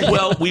 Why?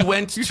 Well, we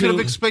went you should have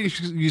to explained.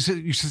 You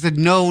should have said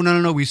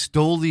no. We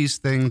stole these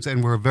things,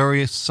 and we're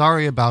very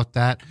sorry about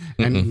that.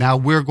 And now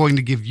we're going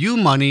to give you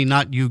money,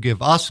 not you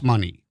give us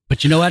money.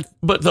 But you know what?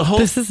 but the whole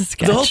This is a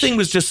sketch. The whole thing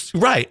was just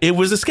right. It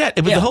was a sketch.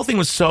 But Yeah. the whole thing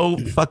was so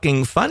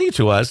fucking funny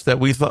to us that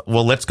we thought,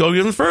 well, let's go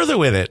even further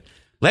with it.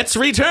 Let's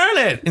return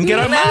it and get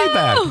our money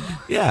back.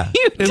 Yeah.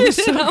 You it did was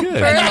so it on good.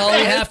 And then all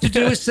you have to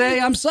do is say,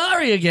 I'm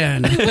sorry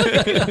again.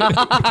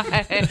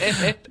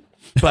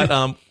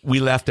 But we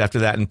left after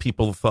that, and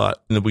people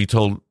thought, and we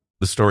told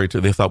the story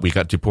to, they thought we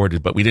got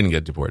deported, but we didn't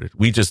get deported.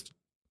 We just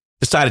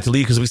decided to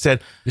leave because we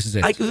said, This is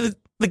it.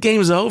 the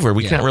game's over.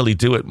 We Yeah. can't really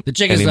do it The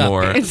jig is up.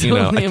 anymore. It's You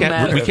know, only a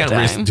matter we of can't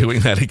risk time.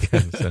 doing that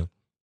again. So,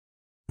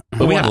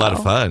 but we had a lot of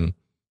Wow. fun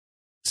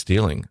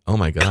stealing. Oh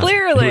my god!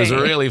 Clearly. it was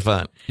really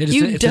fun.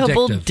 You it's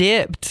double addictive.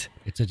 dipped.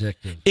 It's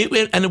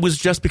addictive. And it was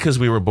just because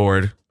we were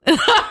bored. We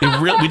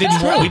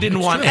didn't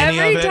want any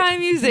Every of it.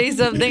 time you say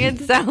something, it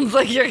sounds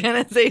like you're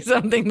going to say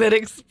something that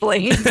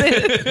explains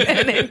it,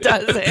 and it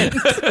doesn't.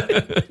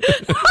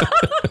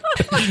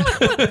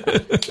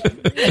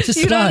 It's a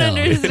You don't style.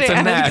 understand. It's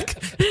a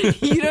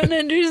knack. You don't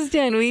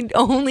understand. We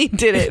only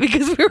did it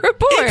because we were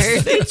bored.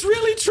 It's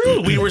really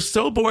true. We were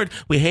so bored.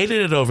 We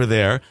hated it over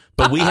there,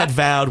 but we had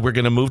vowed we're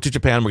going to move to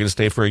Japan. We're going to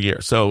stay for a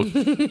year. So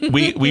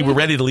we were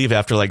ready to leave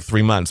after like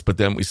 3 months, but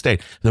then we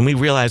stayed. Then we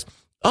realized,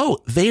 oh,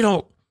 they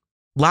don't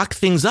lock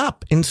things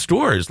up in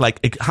stores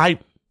like high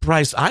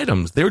priced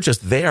items. They're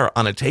just there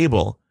on a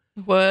table.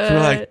 What? So we're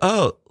like,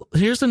 oh,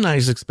 here's a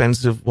nice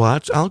expensive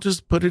watch. I'll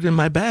just put it in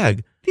my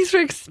bag. These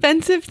were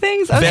expensive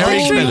things. I was Very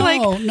picturing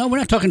expensive. like, no, we're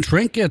not talking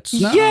trinkets.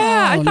 No,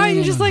 yeah, I thought no, you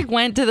no, just no. like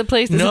went to the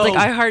place that No. said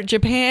like I Heart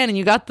Japan and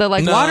you got the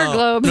like No. water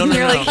globe No, and no,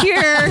 you're no. like,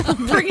 here,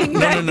 I'm bringing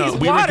back these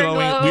We were water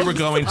going. globes. We were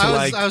going to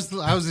like. I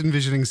was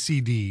envisioning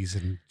CDs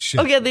and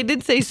shit. Oh yeah, they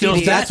did say Still,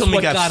 CDs. that's That's when we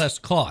what got- got us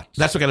caught.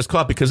 That's what got us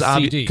caught because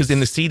CDs. in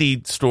the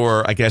CD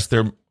store, I guess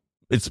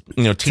it's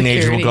teenagers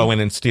Security. will go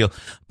in and steal,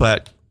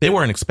 but they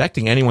weren't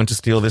expecting anyone to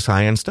steal this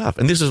high end stuff.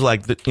 And this is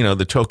like the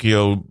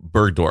Tokyo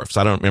Bergdorfs.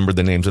 I don't remember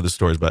the names of the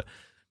stores, but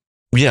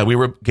yeah, we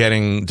were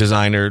getting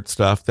designer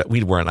stuff that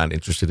we weren't not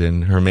interested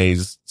in.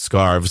 Hermes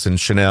scarves and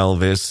Chanel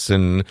this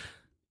and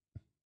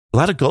a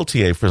lot of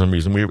Gaultier for some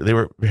reason. They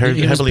were It was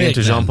heavily big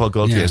into then. Jean-Paul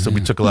Gaultier, Yeah, so we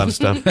yeah. took a lot of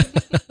stuff.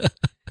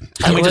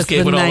 And we It was just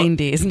gave the it all.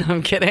 90s. No,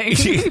 I'm kidding.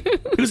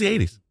 It was the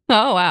 80s.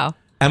 Oh wow.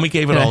 And we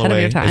gave it You're all ahead of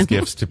away your time. as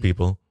gifts to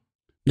people.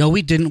 No,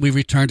 we didn't. We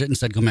returned it and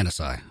said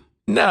Gomenesai.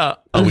 No.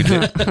 Oh, we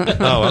did.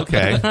 Oh,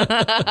 okay.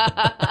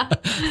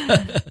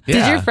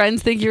 Did your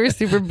friends think you were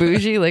super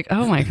bougie? Like,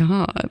 oh my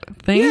god,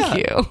 thank Yeah.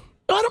 you.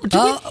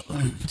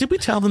 Did we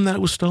tell them that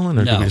it was stolen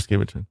or did No. we just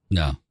give it to them?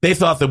 No. They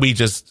thought that we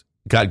just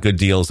got good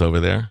deals over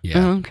there.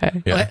 Yeah. Oh,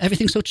 okay. Yeah. Well,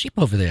 everything's so cheap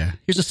over there.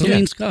 Here's a Celine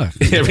Yeah.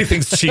 scarf.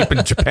 Everything's cheap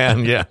in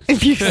Japan. Yeah.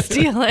 If you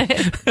steal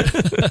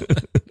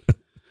it.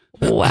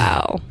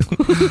 Wow.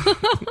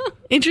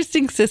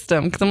 Interesting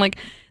system. Because I'm like,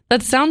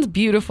 that sounds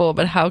beautiful,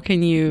 but how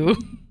can you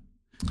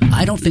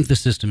I don't think the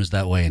system is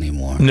that way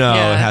anymore. No,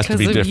 Yeah, it has to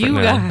be 'cause of different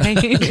you now.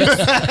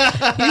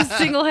 guys. You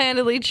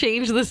single-handedly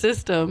changed the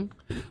system.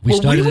 We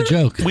started a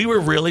joke. We were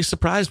really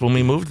surprised when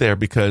we moved there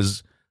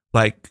because,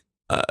 like,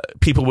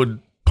 people would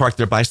park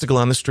their bicycle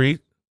on the street,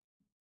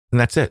 and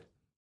that's it.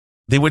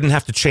 They wouldn't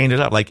have to chain it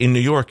up. Like in New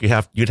York,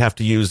 you'd have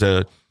to use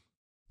a,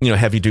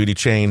 heavy duty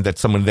chain that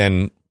someone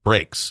then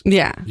breaks.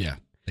 Yeah. Yeah,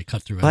 they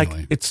cut through Like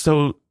anyway.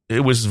 it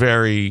was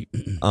very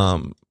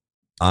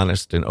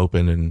honest and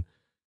open and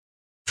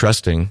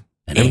trusting.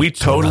 And we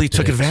totally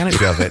took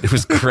advantage of it. It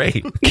was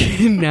great.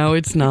 No,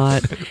 it's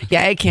not.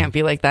 Yeah, it can't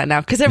be like that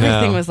now because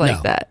everything No. was like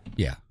No. that.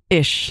 Yeah.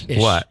 Ish.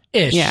 What?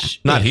 Ish. Yeah.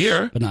 Not Ish,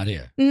 here. But not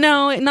here.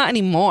 No, not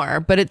anymore.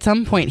 But at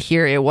some point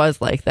here, it was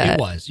like that. It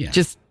was, yeah.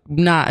 Just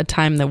not a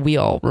time that we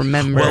all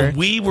remember. Well,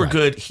 we were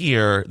good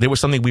here. There was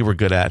something we were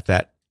good at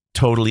that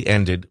totally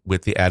ended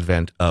with the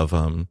advent of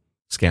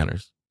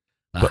scanners.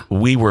 But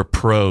we were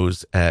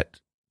pros at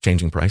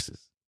changing prices.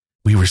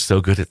 We were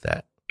so good at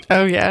that.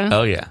 Oh, yeah.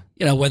 Oh, yeah.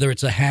 Whether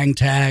it's a hang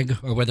tag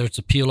or whether it's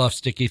a peel off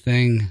sticky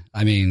thing,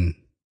 I mean,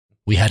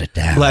 we had it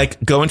down.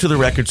 Like going to the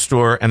record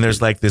store and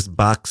there's like this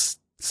box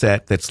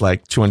set that's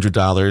like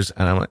 $200.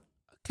 And I'm like,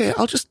 okay,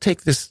 I'll just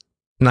take this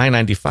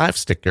 $9.95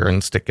 sticker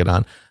and stick it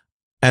on.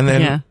 And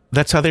then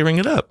that's how they ring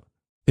it up.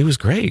 It was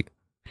great.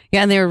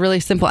 Yeah, and they were really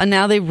simple. And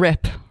now they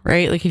rip,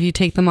 right? Like if you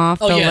take them off,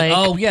 they'll like...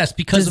 Oh, yes,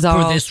 because for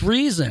dissolve. this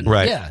reason.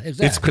 Right. Yeah,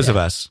 exactly. It's because of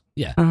us.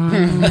 Yeah.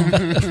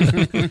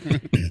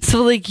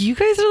 So like you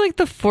guys are like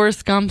the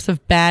Forrest Gumps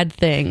of bad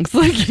things.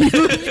 Like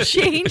you've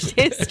changed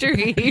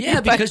history. Yeah,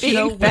 because, by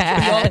being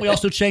bad. we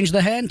also changed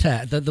the hand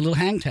tag, the little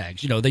hang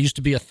tags. They used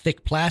to be a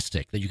thick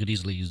plastic that you could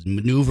easily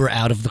maneuver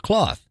out of the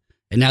cloth.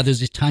 And now there's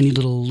these tiny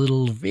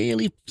little,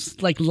 really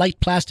like light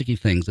plasticky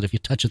things that if you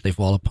touch it, they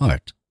fall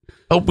apart.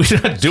 Oh, we're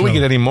not doing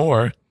it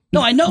anymore.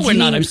 No, I know we're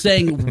not. I'm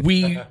saying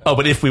we. Oh,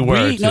 but if we were.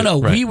 Right.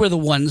 Right. We were the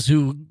ones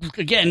who,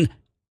 again,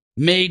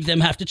 made them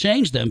have to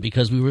change them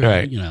because we were,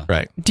 Right.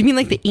 Right. Do you mean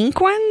like the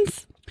ink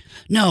ones?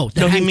 No,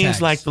 the No, he hang means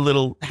tags. like the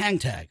little, hang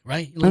tag,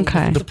 right?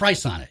 Okay. The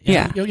price on it.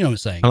 Yeah. You know what I'm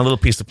saying? on a little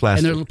piece of And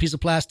plastic. a little piece of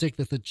plastic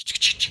that the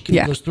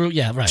Yeah. goes through.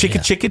 Yeah, right.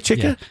 Chicka.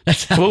 Yeah.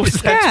 That's how What was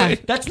that? Yeah.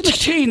 That's the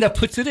machine that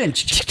puts it in.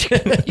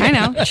 I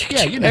know.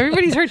 Yeah, you know.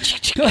 Everybody's heard.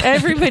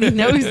 Everybody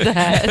knows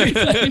that.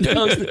 Everybody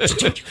knows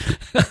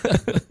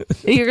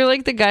that. You're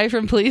like the guy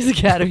from Police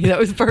Academy. That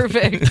was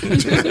perfect.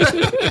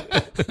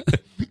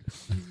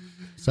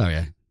 Sorry.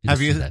 I Have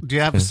didn't you? see that. Do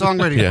you have a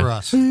song ready Yeah. for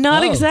us?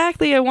 Not Oh.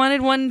 exactly. I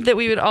wanted one that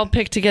we would all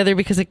pick together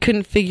because I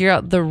couldn't figure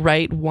out the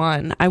right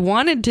one. I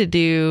wanted to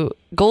do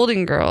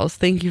Golden Girls,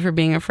 Thank You for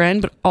Being a Friend,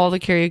 but all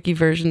the karaoke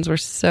versions were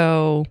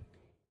so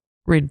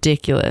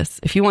ridiculous.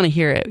 If you want to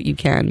hear it, you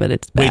can, but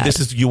it's bad.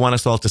 Wait, you want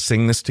us all to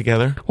sing this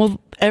together? Well,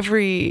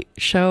 every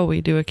show we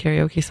do a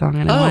karaoke song,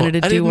 and I Oh, wanted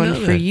to I do didn't one know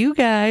for that. you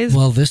guys.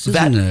 Well, this is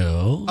That- new.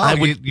 Oh, I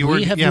would-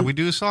 we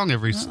do a song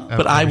every.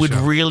 But I would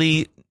show.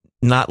 really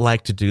not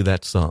like to do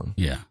that song.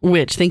 Yeah.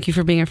 Which, Thank You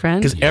for Being a Friend?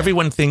 Because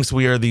everyone thinks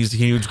we are these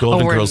huge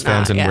Golden we're Girls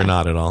fans, not, and yeah. we're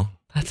not at all.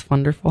 That's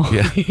wonderful.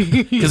 Yeah.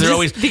 Because they're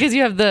always. Because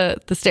you have the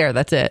stare,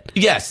 that's it.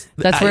 Yes.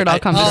 That's where it all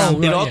comes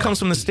from. It right, all yeah. comes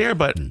from the stare,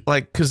 but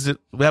like, because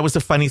that was the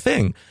funny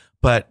thing.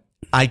 But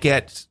I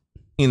get,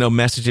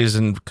 messages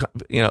and,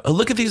 "Oh,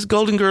 look at these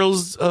Golden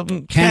Girls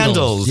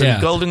candles yeah.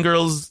 and Golden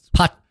Girls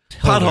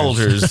Pot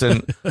holders.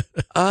 And,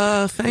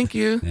 thank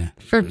you. Yeah.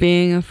 For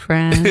being a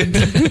friend.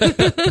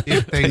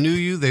 If they knew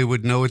you, they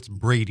would know it's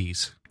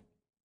Brady's.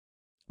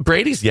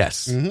 Brady's,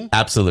 yes. Mhm.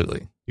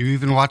 Absolutely. You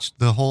even watched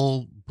the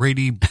whole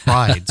Brady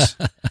Brides.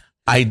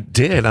 I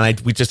did. And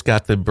we just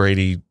got the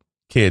Brady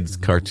Kids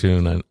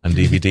cartoon on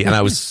DVD, and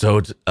I was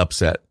so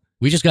upset.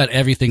 We just got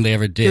everything they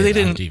ever did Yeah,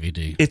 they on didn't-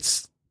 DVD.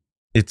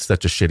 It's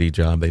such a shitty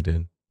job they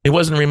did. It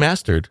wasn't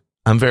remastered.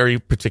 I'm very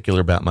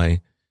particular about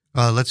my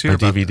Let's hear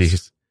about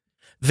DVDs.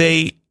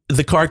 this.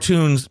 The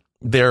cartoons,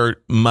 they're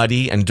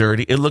muddy and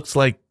dirty. It looks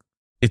like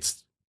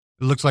it's,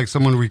 It looks like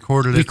someone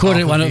recorded it.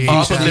 Recorded one of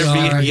off of their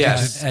VCR, V-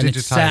 yes. and it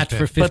digitized sat it.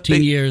 for But 15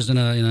 they- years in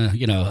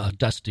a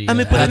dusty. I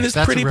mean, but in this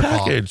that's a pretty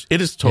rip-off. package,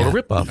 it is total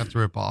Yeah. ripoff. That's a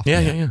ripoff.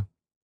 Yeah.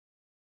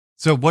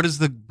 So what is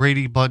the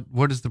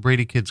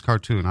Brady Kids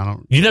cartoon? I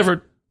don't. You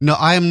never, No,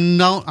 I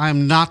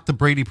am not the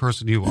Brady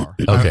person you are.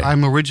 Okay.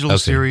 I'm original Okay.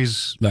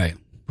 series right.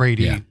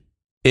 Brady Yeah.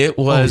 it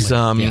was,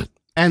 Only. Yeah.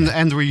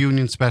 and the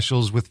reunion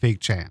specials with Fake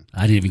Chan.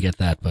 I didn't even get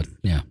that, but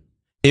yeah.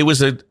 it was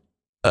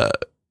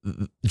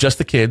just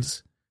the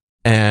kids,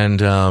 and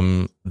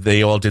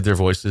they all did their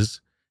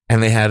voices,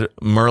 and they had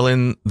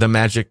Merlin the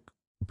Magic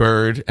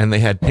Bird, and they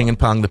had Ping and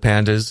Pong the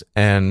Pandas,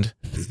 and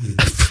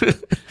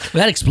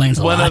That explains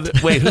a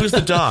lot. wait, who's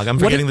the dog? I'm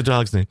forgetting the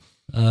dog's name.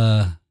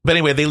 Uh, But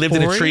anyway, they lived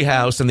in a Ori? tree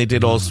house, and they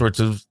did all sorts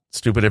of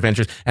stupid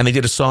adventures, and they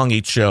did a song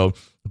each show,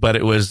 but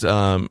it was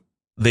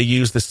they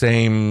used the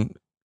same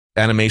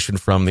animation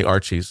from the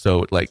Archies,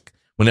 so like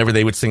whenever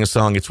they would sing a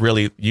song, it's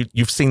really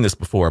you've seen this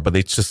before, but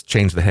they just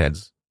changed the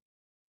heads.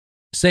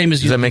 same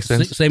as Does that make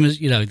sense? Same as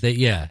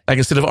yeah. Like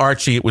instead of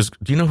Archie, it was.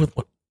 Do you know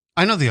what?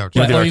 I know the art.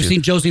 Yeah, Right. the Or Archies. you've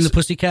seen Josie and the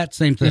Pussycat?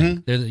 Same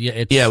thing. Yeah,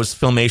 it was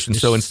Filmation.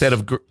 So It's- instead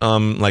of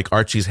like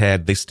Archie's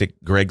head, they stick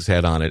Greg's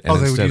head on it. And Oh,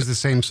 they would instead use the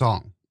same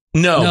song.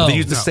 No, they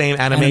use the same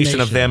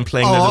animation of them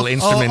playing their little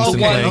instruments and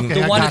playing.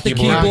 The one at the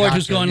keyboard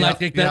who's going like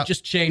that, Yep.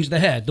 just change the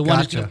head. The one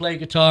who's going to play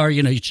guitar,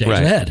 you change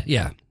the head.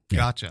 Yeah.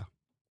 Gotcha.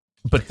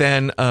 But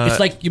then It's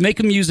like you make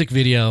a music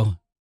video,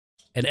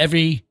 and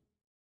every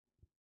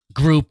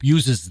group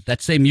uses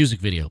that same music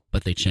video,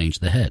 but they change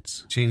the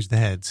heads. Change the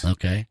heads.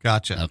 Okay.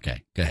 Gotcha.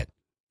 Okay. Go ahead.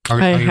 Are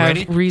I you have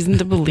ready? reason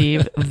to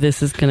believe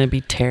this is going to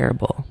be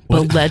terrible,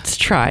 but let's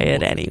try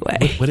it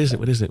anyway. what is it?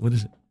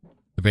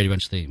 The Brady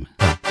Bunch theme.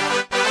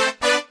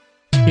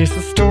 Here's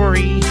the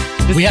story.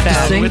 This We is have to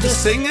bad. sing We have to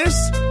sing this?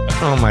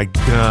 Oh my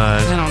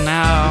god! I don't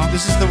know.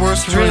 This is the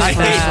worst It's really choice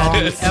for a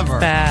bad. song ever.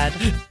 Bad.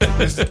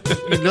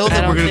 You know I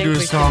that don't we're going to think do a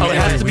we song can Oh, it do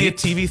has every to be a week.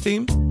 TV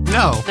theme.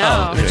 No,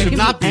 No, it it should can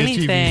not be be a TV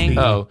anything. theme.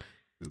 Oh,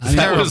 It's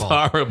that was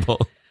terrible. horrible.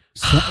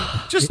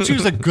 Just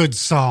choose a good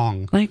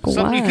song. Like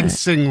Somebody what? can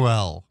sing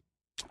well.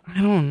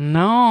 I don't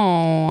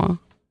know.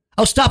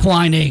 Oh, stop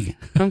whining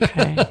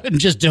Okay. and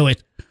just do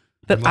it.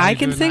 That Why are I you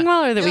can doing sing that?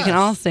 well or that we can Yes.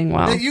 all sing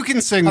well? That you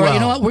can sing All well. right, you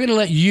know what? We're going to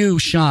let you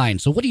shine.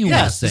 So what do you want to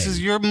Yes, sing? this is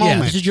your Yeah,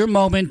 moment. this is your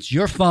moment,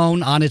 your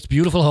phone on its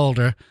beautiful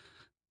holder.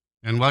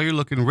 And while you're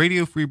looking,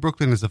 Radio Free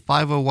Brooklyn is a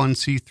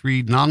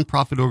 501c3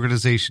 nonprofit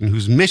organization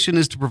whose mission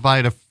is to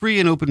provide a free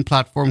and open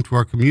platform to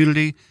our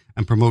community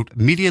and promote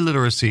media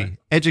literacy,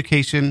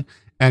 education,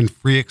 and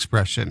free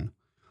expression.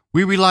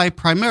 We rely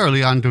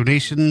primarily on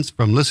donations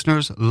from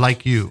listeners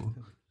like you.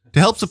 To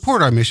help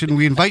support our mission,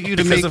 we invite you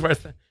to Because make... of our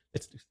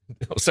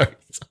sorry.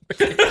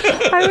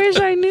 I wish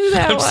I knew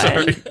that I'm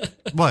one. sorry.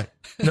 What?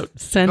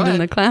 Send Go in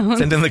ahead. the clowns.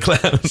 Send in the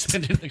clowns.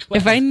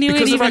 If I knew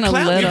Because it of our even a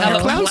clown- you little. have a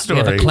clown We have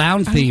story. a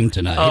clown theme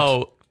tonight.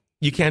 Oh,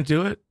 you can't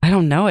do it? I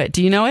don't know it.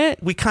 Do you know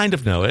it? We kind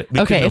of know it. We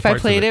could Okay, know if I parts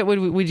of played it,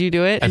 would you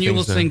do it? and you think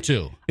will so. sing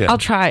too. Yeah. I'll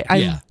try. I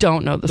Yeah.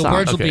 don't know the The song.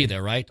 words will Okay. be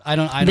there, right? I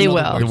don't They know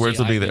will. The words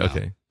will be I- there. you know.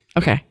 Okay.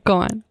 Okay, go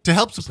on. To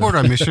help support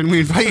our mission, we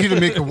invite you to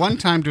make a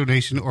one-time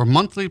donation or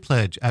monthly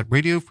pledge at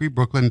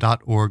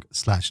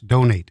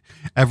radiofreebrooklyn.org/donate.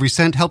 Every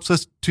cent helps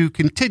us to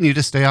continue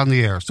to stay on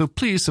the air, so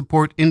please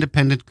support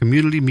independent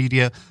community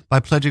media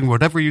by pledging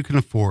whatever you can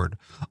afford.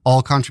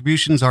 All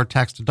contributions are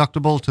tax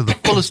deductible to the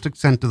fullest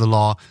extent of the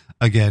law.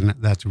 Again,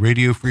 that's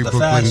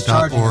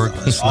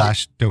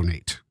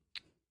radiofreebrooklyn.org/donate.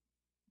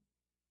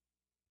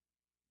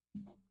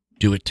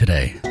 Do it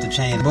today. All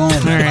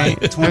right.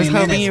 I was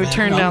hoping you would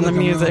turn down the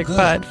music,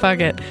 but fuck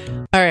it.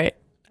 All right.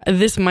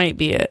 This might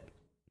be it.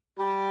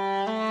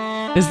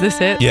 Is this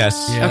it?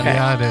 Yes. Yeah, Okay.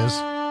 yeah, it is.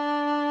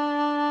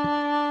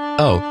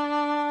 Oh,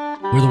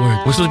 We're the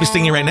words. we're supposed to be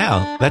singing right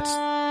now. That's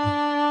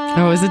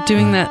Oh, is it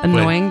doing that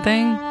annoying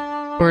thing?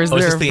 Or is Oh,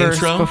 is there this a the verse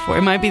intro? before?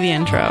 It might be the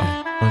intro.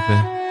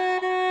 okay.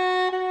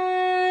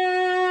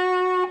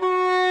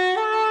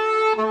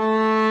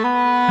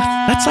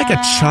 That's like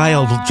a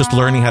child just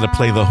learning how to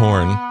play the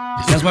horn.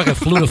 Sounds like a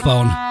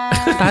flutophone.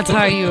 That's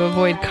how you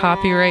avoid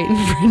copyright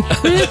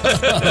infringement.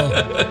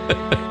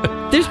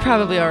 There's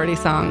probably already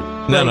song.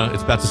 No, no,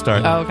 it's about to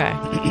start. Oh, okay.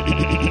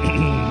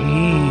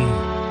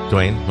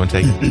 Dwayne, you want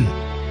to take it?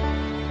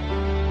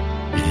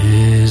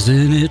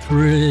 Isn't it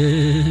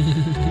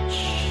rich?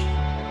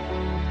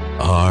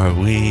 Are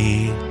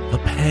we a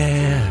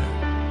pair?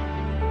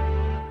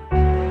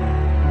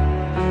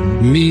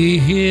 Me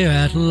here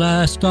at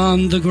last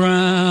on the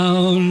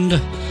ground,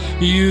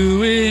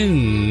 you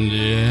in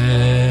the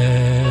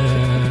air.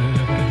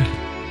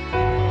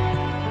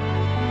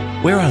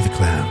 Where are the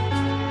clowns?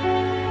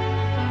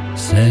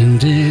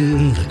 Send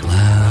in the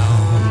clowns.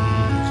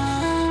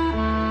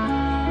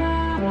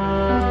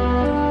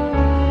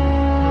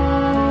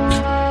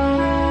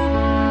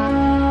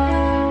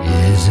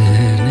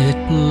 Isn't it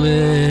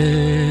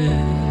bliss?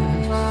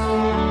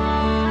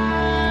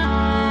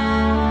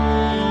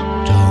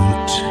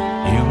 Don't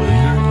You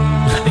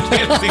I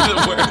can't see the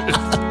words.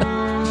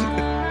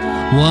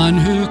 one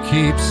who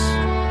keeps,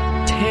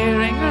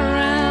 Tearing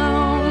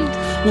around.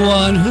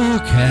 one who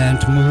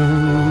can't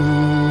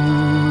move.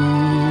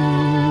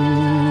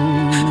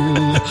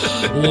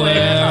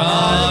 Where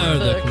are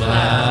the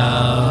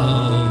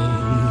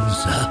clowns?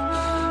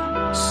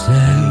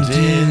 Send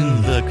in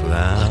the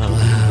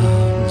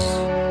clowns.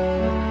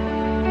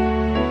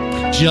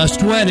 just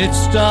when it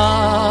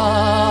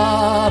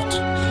stopped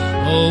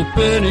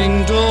opening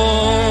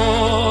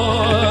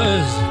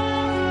doors,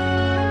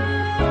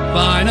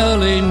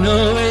 finally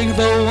knowing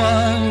the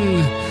one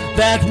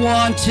that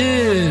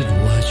wanted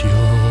was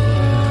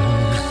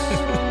yours,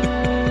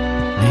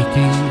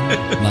 making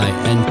my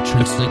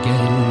entrance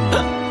again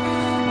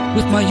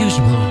with my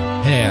usual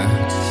hair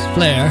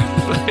flair,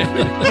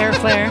 Hair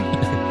flare.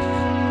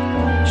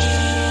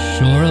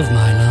 sure of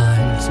my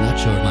lines, not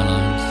sure of my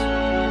lines.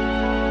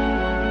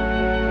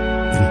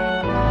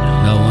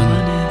 No one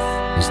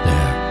is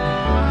there.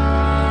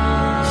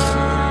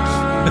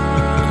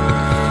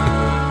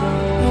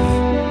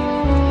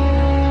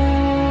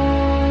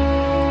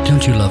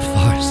 Don't you love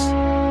farce?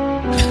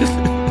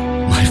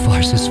 My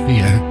farce is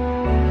fear.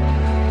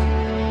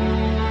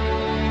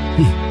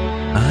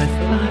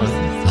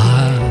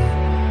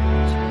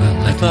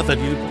 I thought that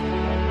you.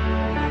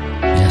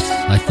 Yes,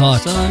 I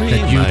thought Sorry,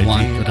 that my you'd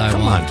want dear. what I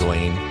Come want. on,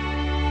 Dwayne.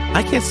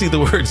 I can't see the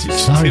words. You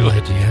Sorry, do my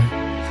it. dear.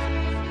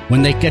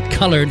 When they get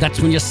colored, that's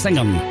when you sing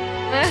them.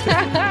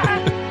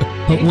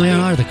 But where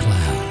are the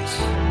clowns?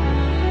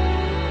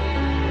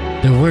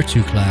 There were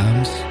 2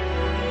 clowns.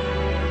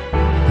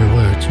 There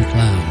were 2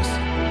 clowns.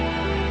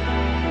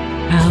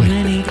 How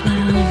many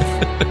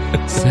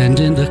clowns? Send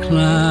in the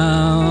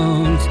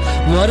clowns.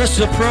 What a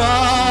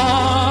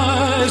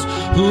surprise!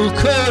 Who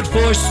could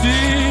foresee?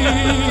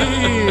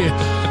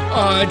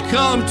 I'd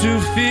come to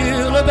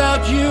feel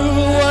about you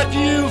what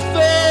you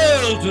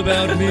felt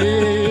about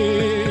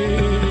me.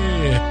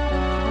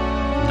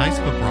 Nice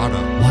vibrato.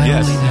 Why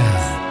Yes. only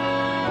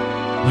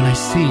now? When I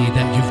see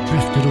that you've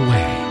drifted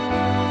away.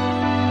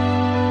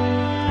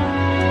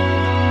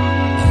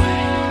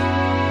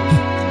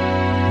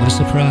 What a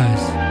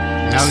surprise.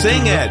 Now he's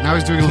Sing doing, it. Now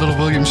he's doing a little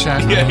William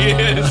Shatner. Yeah, he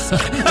is.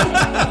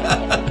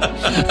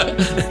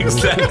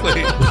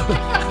 Exactly.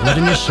 Let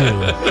in your shoe.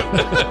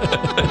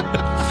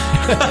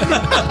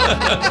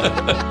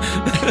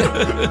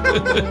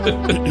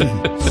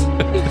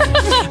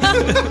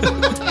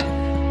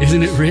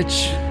 Isn't it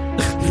rich?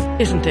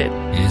 Isn't it?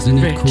 Isn't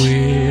it Rich.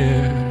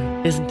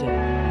 queer? Isn't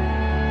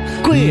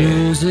it?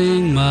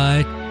 Losing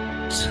my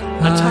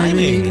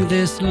timing timing.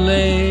 this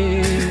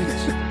late.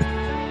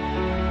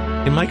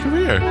 In my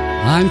career.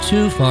 I'm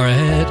too far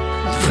ahead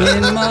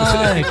in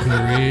my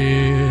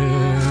career.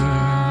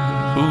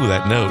 Ooh,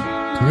 that note.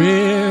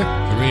 Career.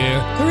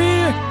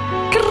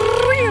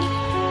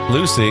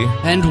 Lucy.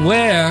 And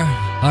where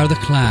are the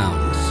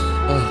clowns?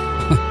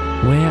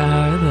 Where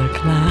are the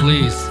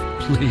clowns?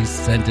 Please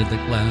send in the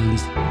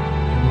clowns.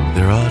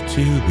 There ought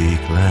to be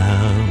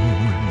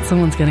clowns.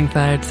 Someone's getting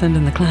fired. Send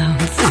in the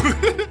clowns.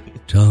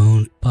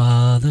 Don't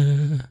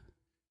bother.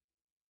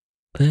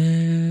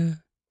 They're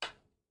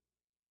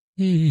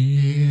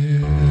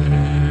here.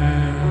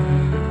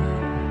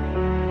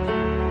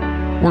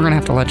 We're gonna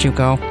have to let you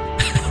go.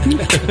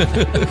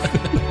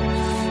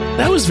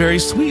 That was very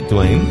sweet,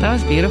 Dwayne. That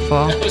was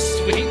beautiful. That was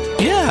sweet.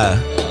 Yeah.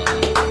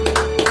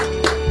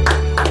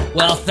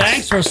 Well,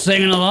 thanks for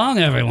singing along,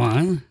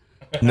 everyone.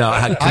 No,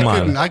 come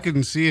on. I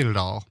couldn't see it at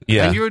all.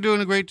 Yeah. And you were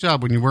doing a great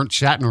job when you weren't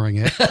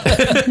Shatnering it.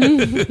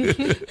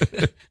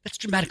 That's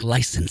dramatic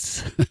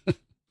license.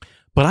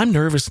 But I'm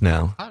nervous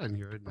now. Hot in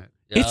here, isn't it?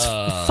 It's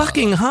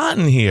fucking hot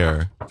in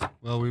here.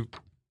 Well,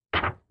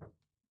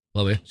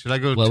 Well, should I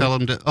go Well, tell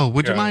him to? Oh,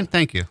 would you mind?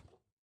 Thank you.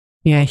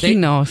 Yeah, he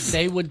knows.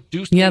 They would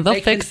do. Yeah,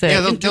 they'll fix it. Yeah,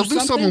 they'll do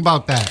something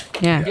about that.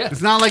 Yeah. Yeah.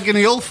 It's not like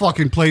any old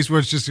fucking place where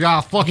it's just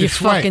fucking You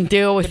sweat. fucking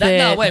deal with it.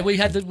 No, wait. We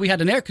had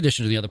an air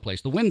conditioner in the other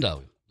place. The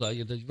window, right? I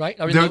mean,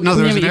 There was Yeah, an but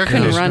you air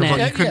couldn't conditioner, run but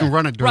it. you couldn't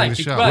run it during the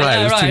show. Right,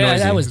 it was too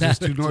noisy. That was It was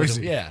too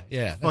noisy. Yeah.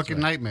 That's Fucking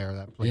right. nightmare,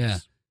 that place. Yeah.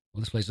 Well,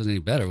 this place isn't any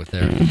better with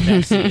their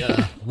fancy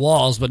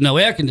walls, but no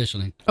air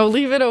conditioning. Oh,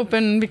 leave it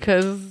open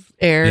because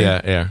air.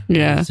 Yeah.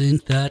 Yeah.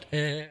 Isn't that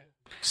air?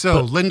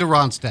 So, Linda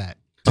Ronstadt,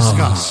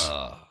 discuss.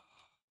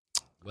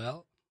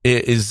 Well,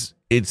 It's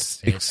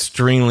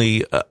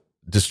extremely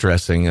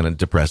distressing and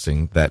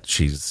depressing that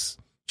she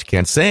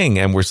can't sing,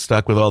 and we're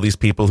stuck with all these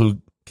people who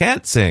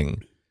can't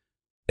sing.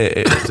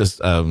 It's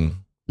just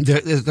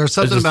There's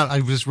something about,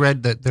 I just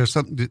read that there's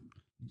something,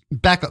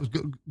 back up.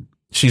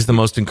 she's the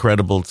most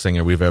incredible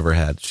singer we've ever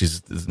had.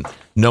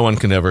 No one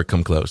can ever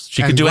come close.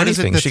 She can do what is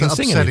it anything. that's She can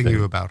sing upsetting anything.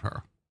 you about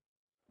her?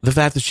 The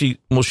fact that she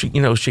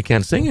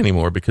can't sing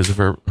anymore because of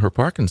her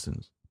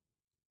Parkinson's.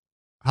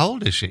 How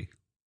old is she?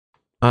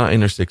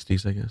 In her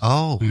 60s, I guess.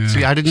 Oh, Yeah.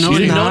 see, I didn't know She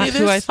any didn't know of any this.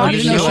 of Who I this? thought I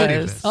didn't she know any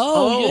of was. this.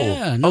 oh,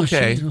 yeah. No,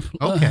 okay. she-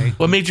 Okay.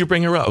 What made you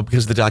bring her up?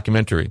 Because of the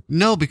documentary.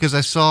 No, because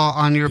I saw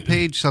on your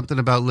page something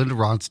about Linda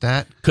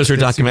Ronstadt. Because her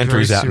That seems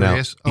documentary's very out now.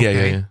 serious.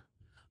 Okay.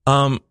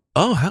 Yeah.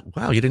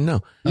 Wow, you didn't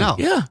know. No.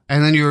 Yeah.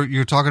 And then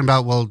you're talking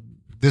about, well,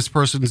 this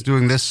person's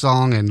doing this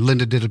song and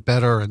Linda did it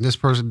better, and this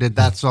person did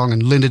that song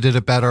and Linda did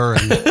it better,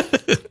 and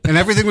and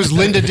everything was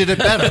Linda did it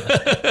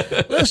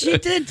better. Well, she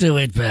did do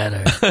it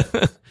better.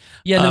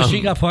 Yeah, no, she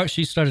got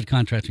She started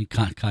contracting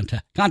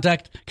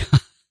contact.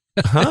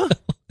 Huh?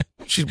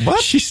 She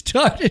what? She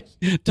started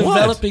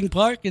developing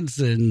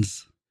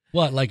Parkinson's.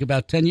 What, like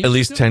about 10 years? At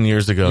least ago? 10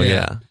 years ago,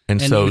 yeah.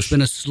 And so it's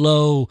been a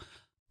slow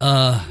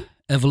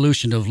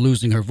evolution of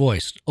losing her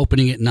voice,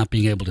 opening it and not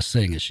being able to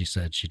sing. As she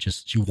said,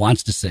 she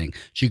wants to sing.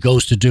 She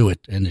goes to do it,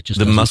 and it just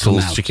the doesn't muscles,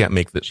 come out. she can't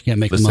make the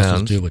muscles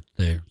sounds. do what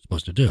they're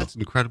supposed to do. That's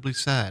incredibly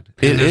sad.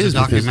 It And there's is a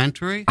because-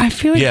 documentary. I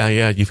feel like.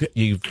 Yeah,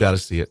 you've got to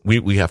see it.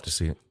 We have to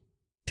see it.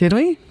 Did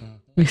we?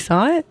 We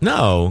saw it?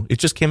 No, it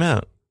just came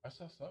out. I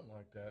saw something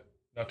like that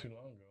not too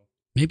long ago.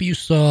 Maybe you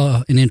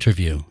saw an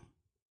interview.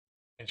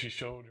 And she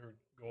showed her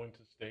going to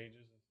stages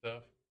and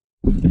stuff.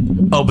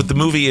 Oh, but the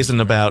movie isn't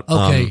about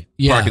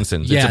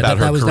Parkinson's. Yeah, it's about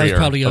that her was career.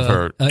 probably of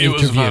her. an It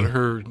was interview. about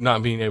her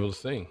not being able to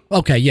sing.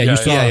 Okay, yeah, Yeah, you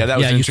saw. yeah, that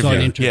was an you saw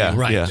an interview. interview. Yeah,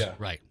 Right, yeah.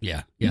 right,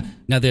 yeah.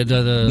 Now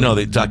the No,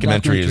 the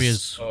documentary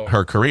is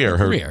her career.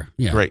 Her career.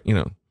 Yeah, great,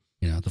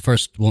 the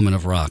first woman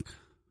of rock.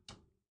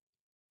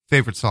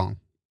 Favorite song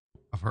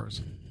of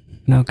hers.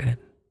 No good.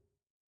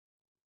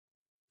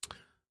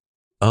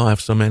 Oh, I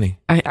have so many.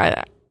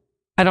 I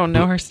don't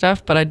know her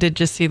stuff, but I did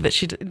just see that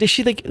is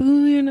she like,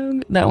 ooh, you're no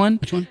good? That one?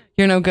 Which one?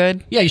 You're no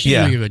good? Yeah, you should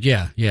Yeah. know you're good.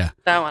 Yeah.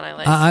 That one I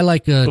like. I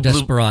like Blue-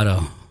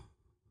 Desperado.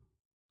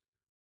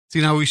 See,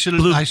 now we should.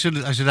 I should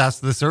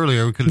ask this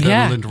earlier. We could have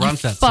done the Linda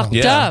Ronstadt fucked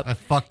song. up. I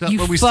fucked up, You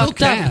but we still fucked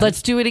can. up.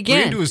 Let's do it We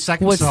again. can do a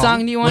second What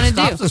song do you want to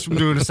What stops do? us from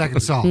doing a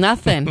second song?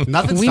 Nothing.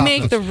 Nothing We stops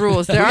make us. the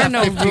rules. There We are have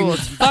no 15 rules.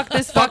 Fuck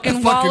this Fuck the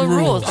fucking wall fucking of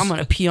rules. rules. I'm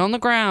gonna pee on the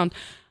ground.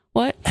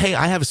 What? Hey,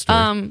 I have a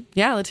story.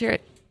 Yeah, let's hear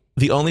it.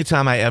 The only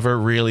time I ever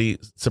really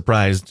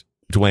surprised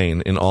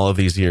Dwayne in all of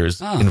these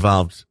years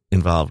involved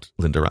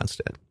Linda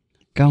Ronstadt.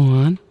 Go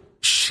on.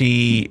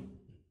 She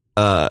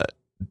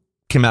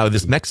came out with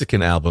this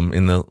Mexican album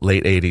in the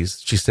late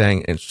 80s. She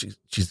sang, and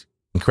she's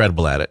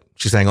incredible at it.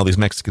 She sang all these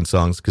Mexican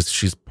songs because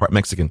she's part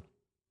Mexican.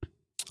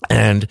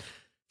 And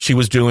she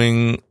was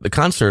doing the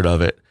concert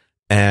of it,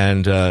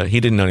 and he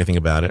didn't know anything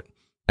about it.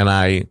 And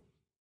I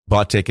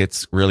bought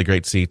tickets, really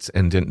great seats,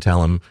 and didn't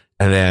tell him.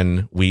 And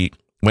then we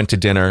went to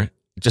dinner,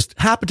 just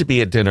happened to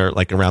be at dinner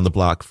like around the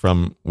block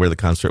from where the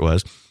concert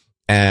was.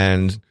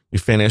 And we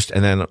finished,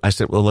 and then I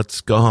said, well,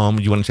 let's go home.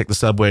 You want to take the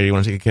subway? You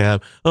want to take a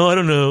cab? Oh, I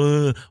don't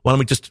know. Why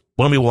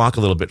don't we walk a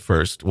little bit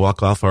first,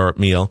 walk off our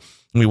meal?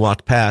 And we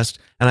walked past,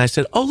 and I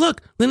said, oh,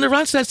 look, Linda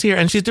Ronstadt's here,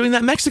 and she's doing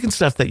that Mexican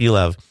stuff that you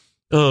love.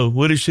 Oh,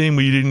 what a shame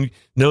we didn't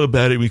know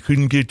about it. We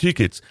couldn't get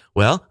tickets.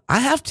 Well, I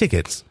have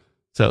tickets.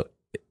 So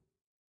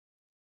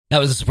That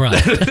was a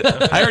surprise.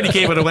 I already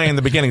gave it away in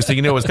the beginning, so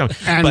you knew it was coming.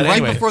 And But right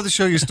anyway, before the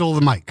show, you stole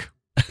the mic.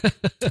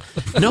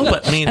 no,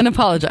 but I mean, And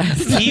apologize.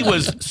 he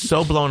was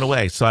so blown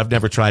away. So I've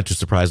never tried to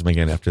surprise him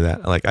again after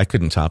that. Like, I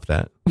couldn't top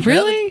that.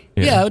 Really?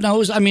 Yeah,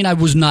 no, I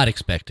was not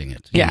expecting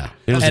it. you Yeah. know.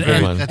 It was a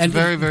good one. That's And-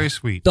 very, very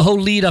sweet. The whole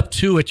lead up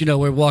to it,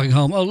 we're walking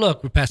home. Oh,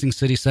 look, we're passing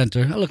City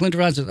Center. Oh, look, Linda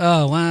Ronstadt.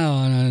 Oh,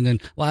 wow. And then,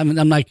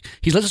 I'm like,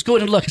 let's just go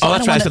in and look. Oh,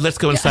 that's right. I said, let's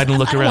go inside and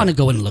look I don't around. want to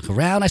go in and look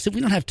around. I said,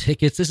 we don't have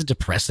tickets. This is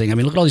depressing. I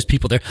mean, look at all these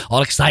people. They're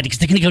all excited because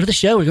they're going to go to the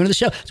show. We're going to the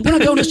show. So we're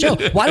not going to the show.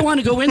 Why do I want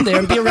to go in there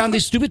and be around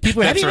these stupid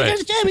people? That's right. We're going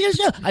to the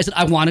show. I said,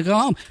 I want to go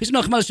home. He said,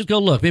 no, come on, let's just go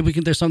look. Maybe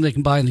there's something they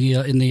can buy in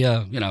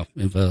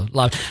the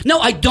lobby. No,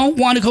 I don't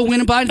want to go in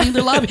and buy anything in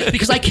the lobby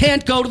because I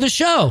can't go to the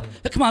show.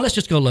 Come on, let's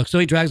just go look. So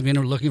he drags me in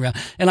and we're looking around,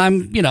 and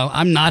I'm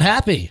not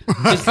happy.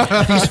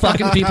 These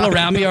fucking people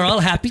around me are all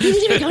happy.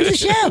 You're going to the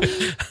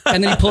show.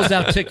 And then he pulls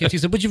out tickets. He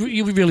said, "But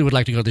you really would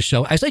like to go to the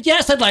show?" I said,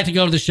 "Yes, I'd like to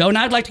go to the show, and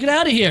I'd like to get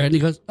out of here." And he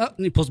goes, "Oh,"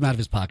 and he pulls them out of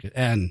his pocket,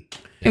 and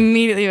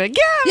Immediately like,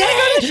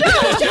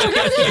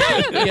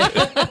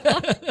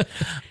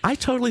 I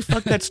totally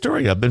fucked that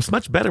story up. It's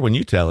much better when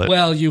you tell it.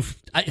 well,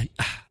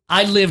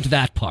 I lived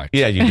that part.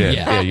 Yeah, you did.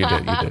 Yeah. Yeah,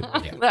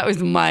 you did. that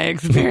was my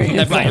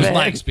experience. That was of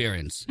my it.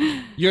 experience.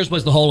 Yours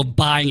was the whole of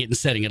buying it and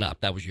setting it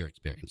up. That was your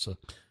experience. So.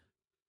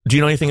 Do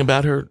you know anything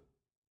about her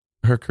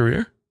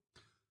career?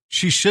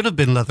 She should have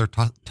been Leather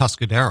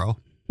Tuscadero.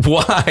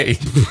 Why?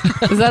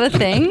 Is that a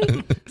thing?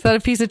 Is that a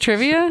piece of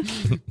trivia?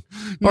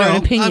 Or an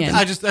opinion?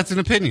 That's an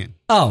opinion.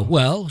 Oh,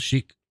 well,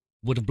 she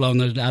would have blown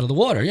it out of the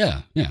water.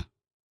 Yeah.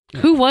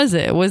 Who was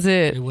it? Was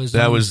it? It was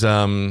That was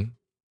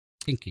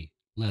Kinky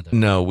Leather.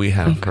 no. We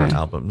have her Okay.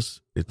 albums.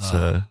 It's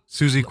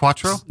Susie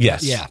Quattro.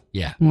 yes.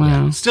 Yeah.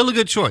 Wow. Still a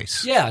good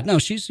choice. Yeah, no,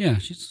 she's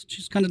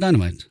kind of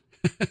dynamite.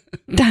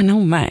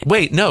 Dynamite.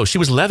 Wait, no, she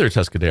was Leather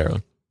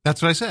Tuscadero.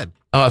 That's what I said.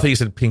 Oh, I thought you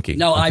said Pinky.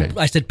 No, Okay.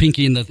 I said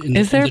Pinky in the.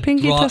 Is there in a the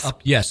Pinky draw Tus-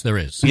 up. Yes, there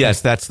is.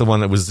 Yes, that's the one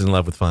that was in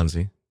love with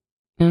Fonzie.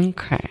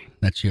 Okay.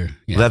 That's your.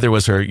 Yeah. Leather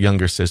was her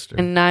younger sister.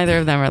 And neither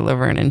of them are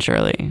Laverne and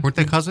Shirley. Weren't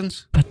they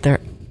cousins? But they're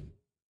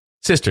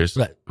Sisters.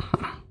 Right.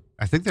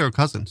 I think they were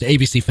cousins. The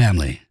ABC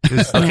family.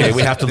 Okay,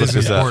 we have to look This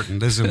is this up. important.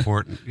 This is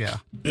important. Yeah.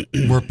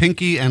 Were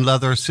Pinky and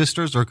Leather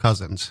sisters or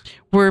cousins?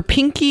 were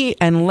Pinky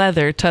and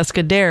Leather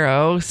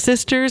Tuscadero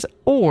sisters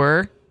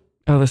or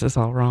oh, this is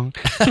all wrong.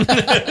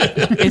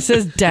 It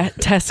says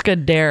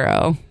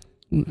Tuscadero.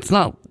 It's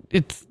not.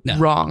 It's No,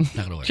 wrong.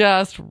 not gonna work.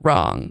 Just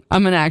wrong.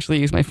 I'm gonna actually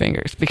use my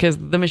fingers because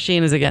the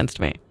machine is against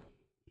me.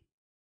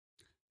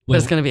 But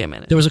it's gonna be a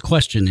minute. There was a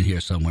question in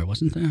here somewhere,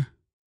 wasn't there?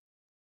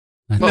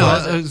 I No,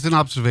 thought- it was an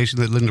observation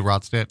that Linda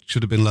Ronstadt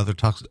should have been Leather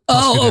Tuscadero.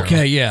 Oh,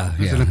 okay, yeah. It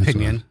was yeah, an that's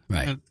opinion.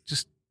 Right.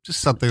 Just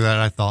something that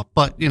I thought.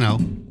 But,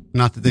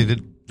 not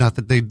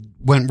that they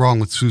went wrong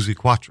with Susie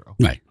Quattro.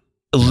 Right.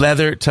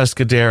 Leather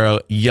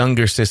Tuscadero,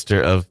 younger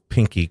sister of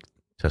Pinky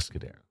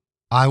Tuscadero.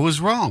 I was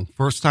wrong.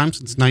 First time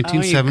since Oh, you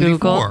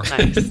 1974.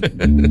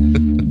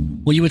 Googled?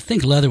 Nice. Well, you would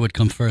think Leather would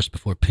come first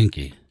before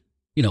Pinky.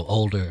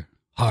 Older,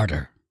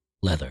 harder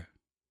Leather.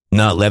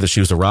 No, Leather, she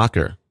was a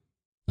rocker.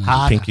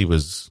 Harder. Pinky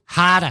was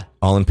Harder.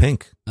 all in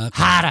pink. Okay.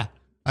 Harder.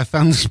 I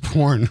found this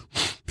porn.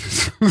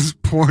 This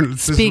porn.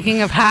 It's this-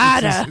 Speaking of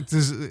harder, It's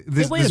this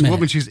wait a this minute.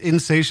 woman, she's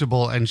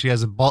insatiable and she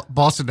has a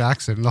Boston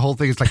accent. And the whole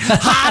thing is like,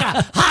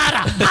 harder,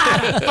 harder,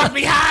 harder, fuck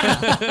me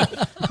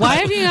harder. why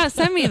have you not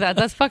sent me that?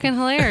 That's fucking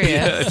hilarious.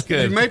 That's You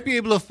good. might be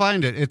able to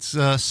find it. It's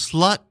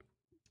Slut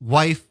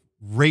Wife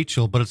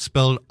Rachel, but it's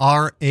spelled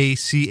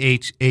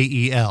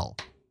Rachael.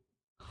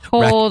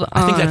 Hold on.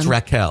 I think that's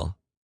Raquel.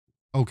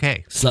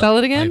 Okay. Spell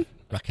it again?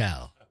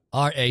 Raquel.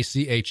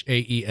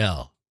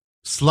 Rachael.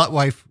 Slut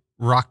Wife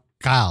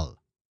Raquel.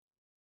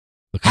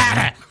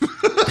 Harder.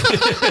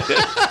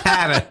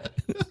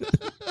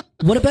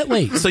 What about,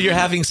 wait, So you're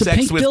having The sex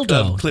pink with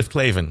dildo. Cliff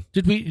Clavin.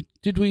 did we,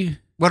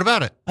 What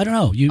about it? I don't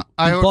know. You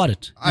bought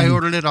it. I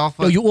ordered it off.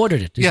 Oh, you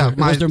ordered it.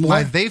 Was there more?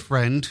 My they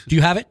friend. Do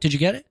you have it? Did you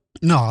get it?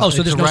 No. Oh,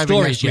 so there's no arriving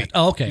stories next yet. week.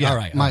 Oh, okay. Yeah, All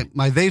right.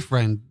 My they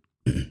friend,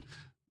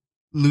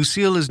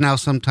 Lucille is now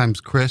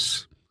sometimes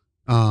Chris.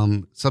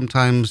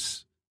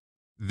 Sometimes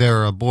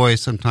they're a boy.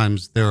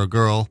 Sometimes they're a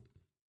girl.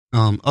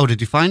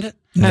 Did you find it?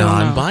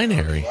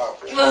 Non-binary.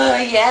 Oh,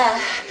 yeah.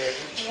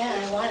 Yeah,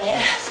 I want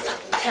it.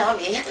 Tell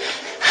me.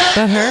 Is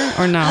that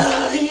her or no?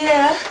 Oh,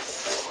 yeah.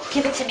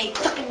 Give it to me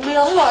fucking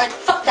real hard.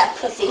 Fuck that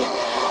pussy.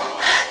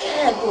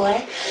 Yeah,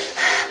 boy.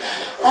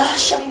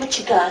 Show me what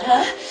you got,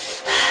 huh?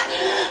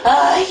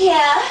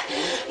 Yeah.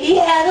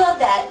 Yeah, I love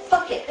that.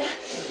 Fuck it.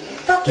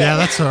 Fuck it. Yeah,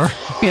 that's her.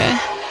 Yeah.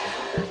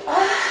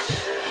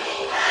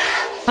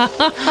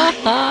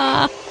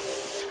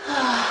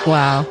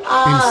 Wow.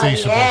 Oh,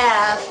 Insatiable.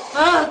 yeah.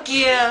 Fuck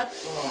yeah.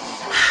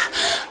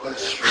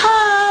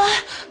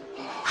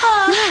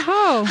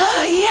 Oh.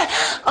 Oh,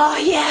 yeah. Oh,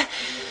 yeah.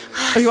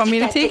 Oh, you want me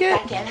to take it?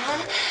 Back in,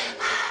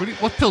 huh?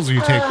 What pills are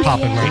you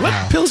popping right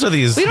now? What pills are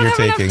these We don't you're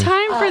have taking? enough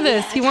time for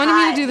this. He wanted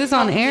me to do this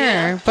on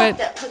air, Fuck but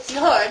that pussy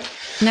hard.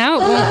 now it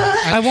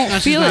won't, I won't Now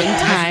she's feel not- it in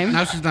time.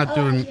 Now she's not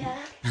doing.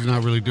 She's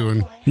not really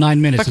doing.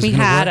 9 minutes. Fuck Is me it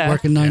gonna harder.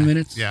 work in 9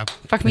 minutes? Yeah.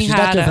 Fuck me She's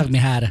not doing harder. fuck me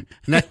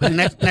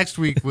harder. Next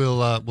week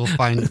we'll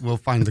find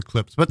the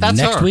clips. But that's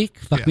Next her. week,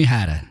 fuck me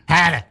harder.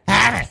 Had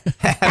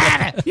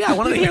it. Yeah, I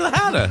wanted to hear the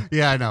Hada.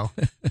 Yeah, I know.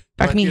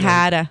 Fuck me you know.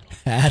 harder.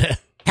 Harder.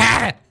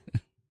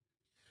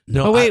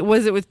 No, Oh wait,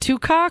 was it with two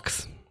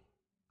cocks?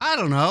 I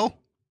don't know,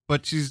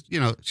 but she's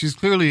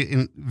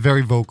clearly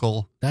very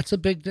vocal. That's a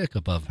big dick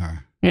above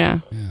her. Yeah.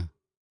 Yeah.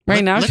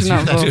 Right now she's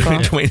not vocal.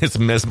 Dwayne is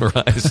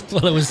mesmerized.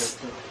 Well, it was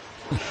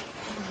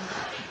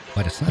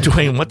quite a sight.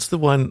 Dwayne, what's the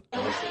one?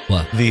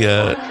 What?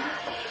 The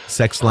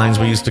sex lines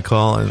we used to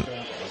call, and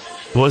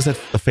what was that?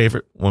 A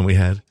favorite one we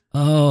had?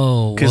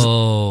 Oh, 'Cause,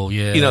 whoa,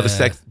 yeah. You know, the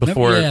sex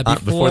before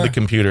before the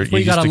computer. Before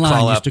You you got used to online,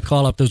 call you used up. to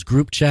call up those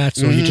group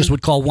chats, or you just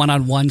would call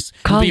one-on-ones.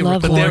 Call It'd be a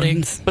love recording.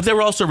 lines. But there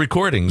were also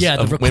recordings Yeah,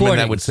 the of recording. women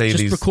that would say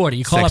just these recording.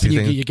 You call up sexy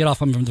and things. you get off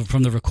from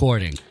the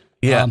recording.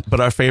 Yeah, but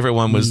our favorite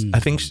one was, I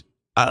think,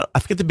 I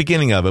forget the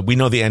beginning of it. We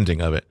know the ending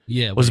of it.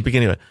 Yeah, What was the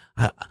beginning of it?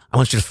 I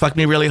want you to fuck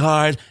me really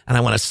hard, and I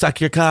want to suck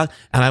your cock,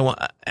 and I want.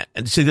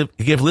 And she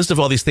gave a list of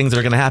all these things that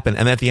are going to happen,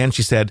 and at the end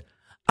she said,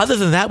 "Other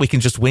than that, we can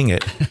just wing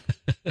it."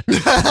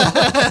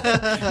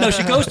 No,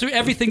 she goes through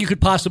everything you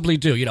could possibly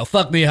do. You know,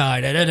 fuck me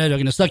hard. I'm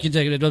going to suck your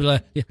dick. Blah, blah, blah.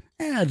 Yeah.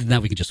 Other than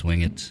that, we can just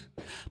wing it.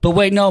 But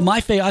wait, no,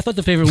 I thought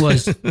the favorite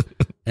was,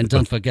 and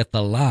don't forget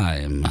the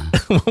lime.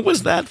 What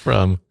was that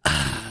from?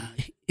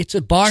 It's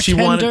a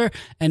bartender,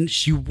 and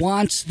she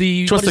wants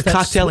the. She wants what is the that-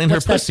 cocktail in her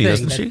what's that pussy,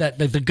 thing? doesn't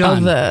she? The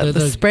gun. Oh,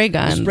 the spray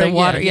gun, the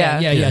water,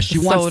 yeah. She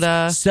wants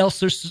soda.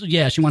 seltzer.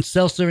 Yeah, she wants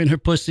seltzer in her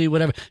pussy,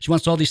 whatever. She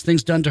wants all these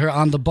things done to her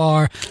on the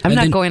bar. I'm And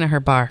not then- going to her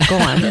bar. Go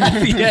on.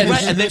 Yeah,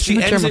 Right, and then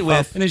she ends it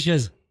with, and then she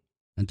says,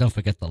 and don't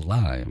forget the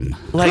lime.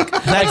 like,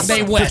 that's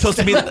Mae West. supposed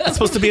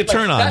to be a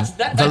turn on. That's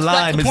The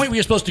lime the is. point where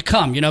you're supposed to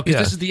come, you know, because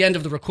Yeah. this is the end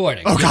of the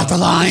recording. Oh God, the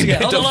line. Yeah,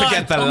 Don't the lime.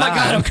 forget the Oh my God,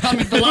 lime. I'm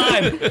coming. The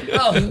lime.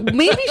 Oh.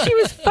 Maybe she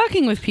was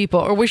fucking with people,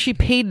 or was she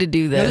paid to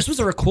do No, this? this was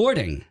a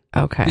recording.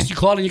 Okay. You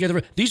call and you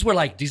get these were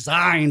like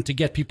designed to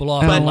get people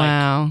off. Oh, Like,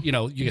 wow. you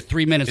know, you get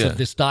 3 minutes Yeah. of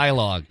this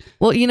dialogue.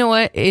 Well, you know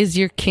what? Is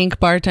your kink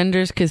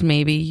bartenders? Because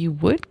maybe you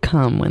would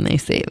come when they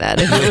say that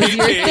if it was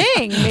your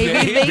thing.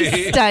 Maybe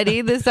they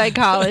study the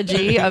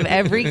psychology of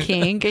every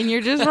kink and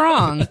you're just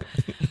wrong.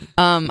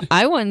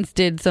 I once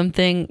did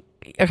something.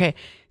 Okay.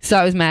 So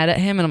I was mad at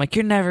him and I'm like,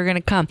 you're never going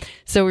to come.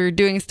 So we were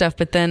doing stuff,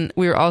 but then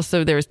we were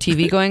also, there was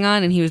TV going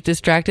on and he was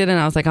distracted and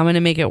I was like, I'm going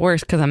to make it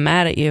worse because I'm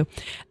mad at you.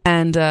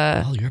 And,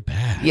 Oh, you're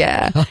bad.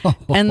 yeah.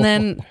 And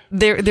then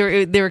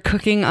they were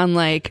cooking on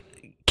like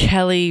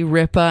Kelly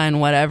Ripa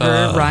and whatever,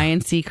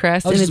 Ryan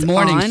Seacrest. Oh, and this it's is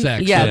morning on.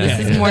 sex. Yeah, Yeah.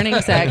 this is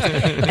morning sex.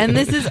 And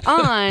this is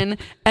on.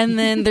 And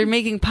then they're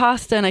making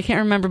pasta and I can't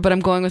remember, but I'm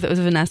going with it was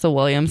Vanessa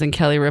Williams and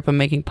Kelly Ripa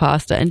making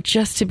pasta. And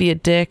just to be a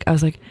dick, I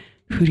was like,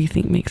 who do you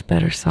think makes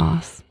better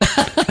sauce?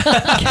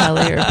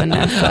 Kelly or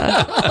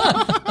Vanessa?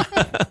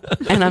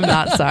 And I'm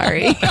not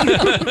sorry.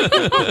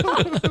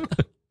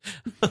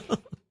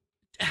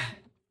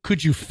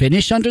 Could you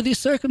finish under these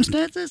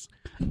circumstances?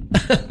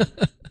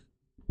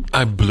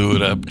 I blew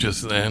it up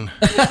just then.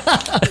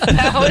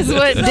 That was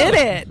what did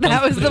it.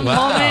 That was the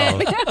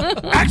moment.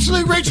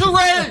 Actually, Rachel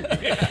Ray.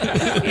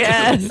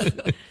 Yes.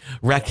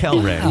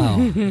 Raquel Ray.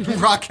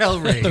 Raquel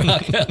Ray.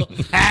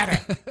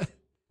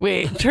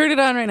 Wait, turn it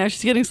on right now.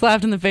 She's getting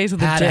slapped in the face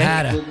with a dick.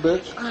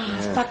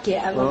 Hada. Fuck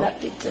yeah, I love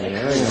that big dick.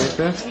 Yeah, you like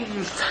that?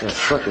 Yeah,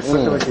 suck it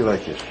like you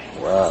like it.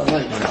 Wow.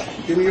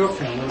 Give me your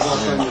camera.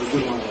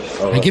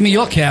 Hey, give me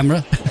your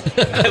camera.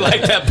 I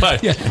like that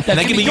part. And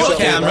then give me your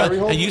camera, Larry,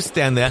 hold and you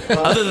stand there.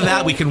 Other than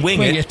that, we can wing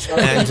Wing it. it.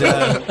 And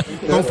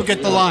Don't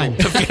forget the line.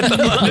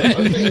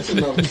 It's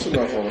enough on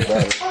the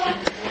battery.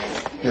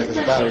 Yeah, because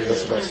the battery,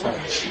 that's the best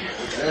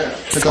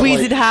part.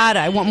 Squeeze it hard.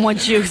 I want more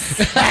juice.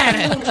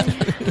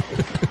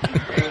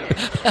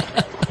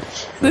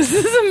 This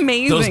is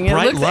amazing. Those It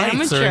bright looks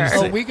lights are amateur.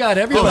 Oh, we got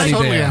Oh, everybody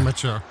totally there.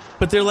 amateur.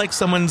 But they're like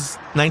someone's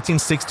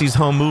 1960s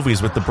home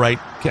movies with the bright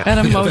At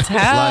a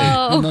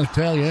motel. A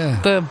motel, yeah.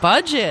 The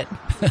budget.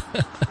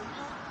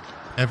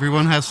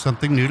 Everyone has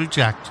something new to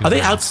jack to. Are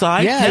they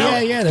outside? Yeah, now?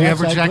 yeah. Do you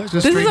ever jack to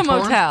This is straight a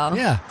porn? motel.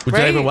 Yeah. Would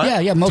you ever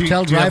what? Yeah,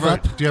 motel Do you drive ever-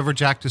 up. Do you ever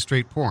jack to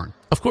straight porn?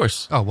 Of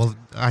course. Oh, well,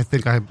 I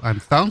think I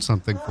found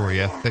something for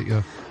you that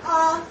you.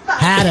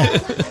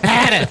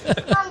 Had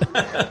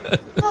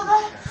it.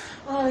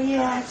 Oh,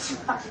 yeah, it's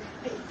fucking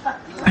big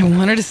fucking. I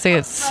wanted to say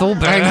it's so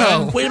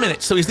bad. Wait a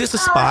minute. So is this a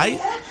spy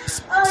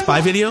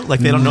video? Like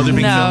they don't know they're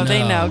being No, filmed?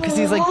 they know because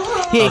he's like,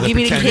 "Here, they give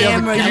me the pretend-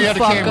 camera, Give me you the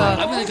fucker.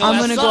 camera. I'm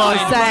gonna go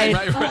outside.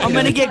 Right. I'm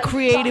gonna get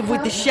creative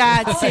with the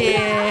shots here."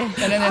 And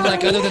then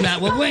like, other than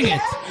that, we'll wing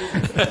it.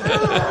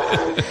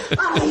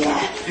 Oh,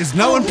 yeah. Is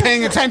no one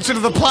paying attention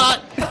to the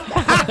plot?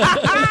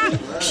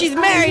 She's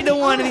married to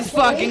one of these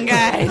fucking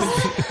guys.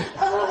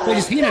 Wait,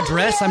 is he in a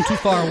dress? I'm too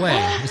far away.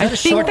 Is that I a think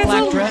short that's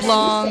black a dress?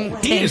 long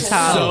He tank is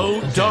top.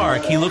 so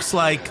dark. He looks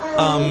like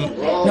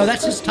No,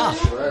 that's his top.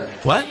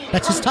 what?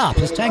 That's his top,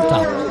 his tank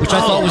top, which I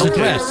thought was a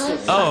okay. dress.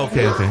 Oh,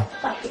 okay.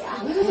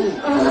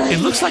 It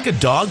looks like a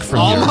dog from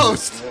here.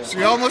 Almost.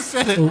 She almost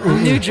said it.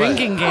 New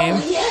drinking game.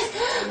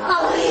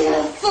 Oh,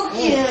 yeah, fuck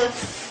you.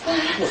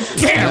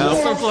 Damn,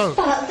 so close.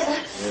 Fuck.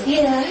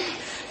 Yeah.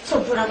 So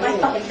put on my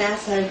fucking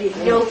ass and there'll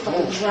be no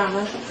fucking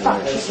drama.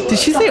 Fuck you. Did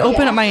she say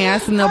open up my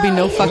ass and there'll be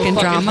no fucking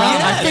drama?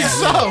 I think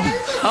so.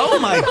 Oh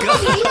my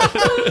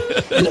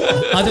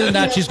god! Other than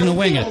that, she's going to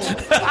wing it.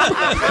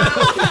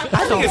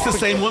 I think it's the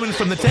same woman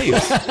from the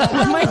tapes.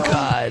 Oh my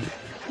god.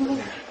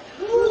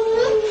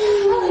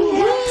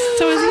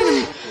 So is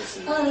he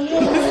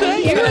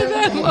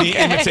gonna... Me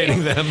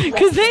imitating them.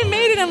 Because they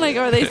made it, I'm like,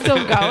 are they still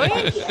going?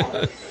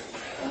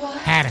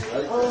 Had it.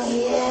 Oh,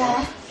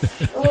 yeah.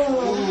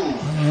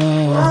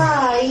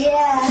 Oh,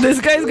 yeah. This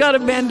guy's got a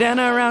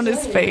bandana around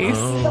his face.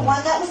 The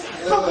one that was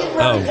fucking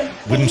running the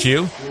Wouldn't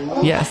you?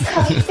 Yes.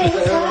 fucking face,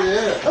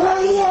 huh?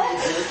 Oh, yeah.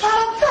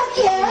 Oh, fuck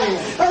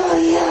yeah. Oh,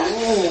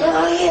 yeah.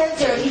 Oh, yeah,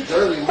 dirty.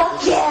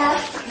 Fuck yeah.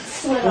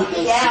 Sweat on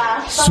me.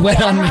 Yeah. Fuck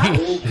Sweat on yeah.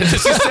 me. She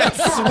said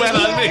sweat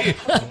on me.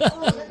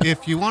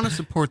 If you want to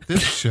support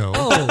this show,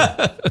 Oh,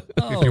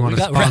 if you want we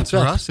to got wrapped sponsor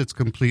up. us, it's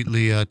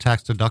completely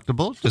tax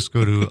deductible. Just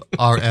go to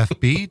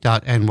rfb.nyc/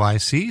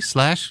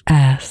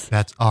 Ass.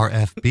 That's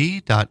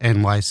rfb.nyc/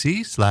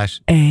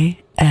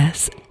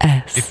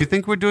 A-S-S. if you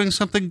think we're doing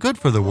something good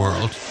for the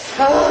world.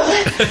 Who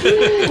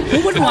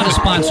wouldn't want to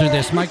sponsor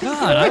this? My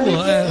God, I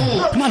will.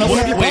 Come on, open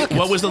up your Wait, pockets.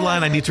 what was the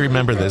line? I need to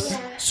remember this.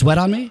 Sweat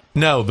on me?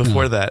 No,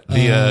 before that.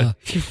 The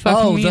If you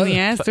fuck me in the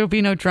ass, there'll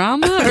be no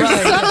drama? Or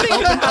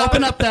something about...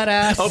 Open up that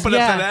ass. open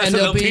Yeah. up that ass and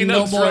there'll be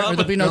no more. drama. Or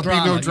there'll be no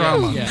There'll be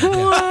drama. no drama.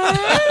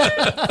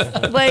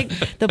 Yeah. Like,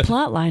 the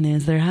plot line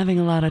is they're having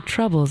a lot of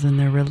troubles in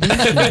their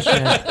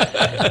relationship.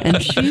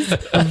 And she's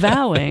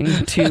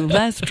vowing to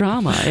less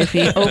drama if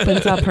he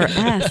opens up her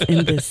ass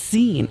in this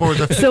scene.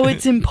 So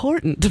it's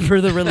important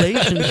for the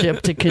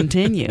relationship to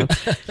continue.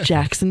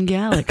 Jackson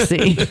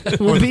Galaxy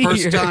will For the be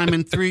first here. time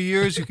in 3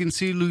 years, you can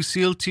see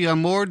Lucille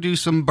Tiamor do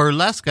some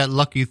burlesque at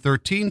Lucky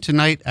 13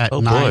 tonight at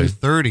Oh, boy.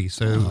 9:30.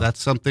 So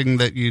that's something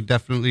that you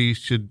definitely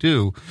should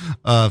do.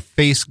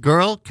 Face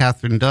Girl,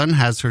 Catherine Dunn,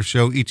 has her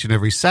show each and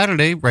every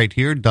Saturday right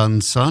here,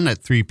 Dunn's Son, at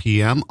 3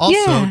 p.m. Also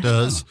Yeah.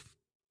 does...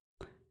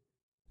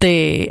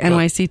 The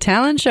NYC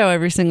Talent Show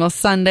every single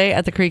Sunday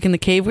at the Creek in the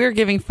Cave. We are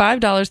giving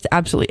 $5 to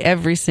absolutely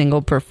every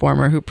single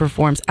performer who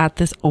performs at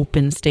this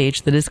open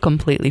stage that is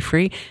completely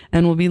free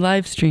and will be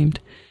live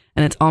streamed.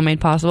 And it's all made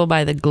possible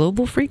by the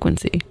Global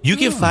Frequency. You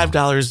give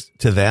 $5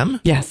 to them?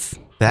 Yes.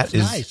 That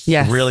is nice.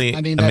 Yes. really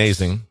I mean, that's-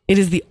 amazing. It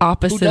is the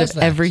opposite does of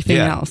that? everything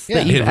Yeah. else Yeah.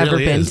 that you've It ever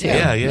really been is. to.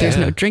 Yeah, yeah, There's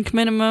yeah. no drink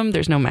minimum.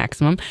 There's no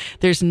maximum.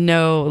 There's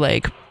no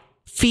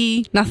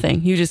fee,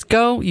 nothing. You just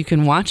go, you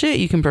can watch it,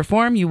 you can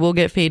perform. You will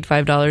get paid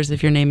 $5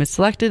 if your name is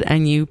selected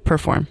and you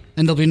perform.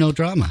 And there'll be no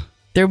drama.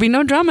 There'll be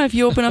no drama if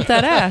you open up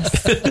that ass.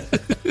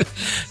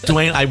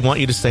 Dwayne, I want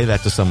you to say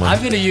that to someone. I'm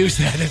going to use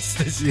that.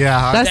 It's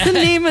Yeah. That's the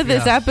name of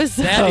this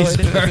episode. that is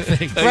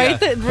perfect.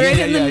 Right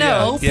in the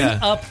notes. Open Yeah.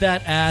 up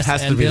that ass,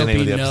 Has to and be the there'll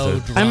name be of the no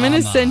episode. drama. I'm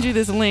going to send you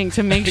this link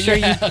to make sure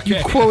you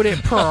quote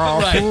it per.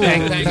 Right.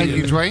 Thank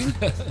you, Dwayne.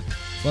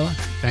 Well,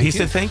 Thank he you.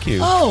 said thank you.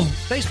 oh,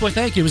 Face Boy,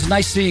 thank you. It was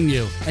nice seeing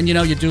you. And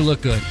you do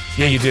look good.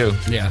 Yeah, you do.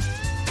 Yeah.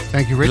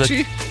 Thank you,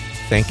 Richie.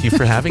 Thank you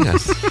for having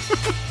us.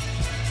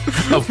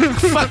 Oh,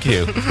 fuck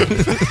you.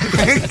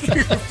 Thank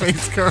you,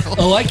 Face Girl.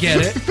 Oh, I get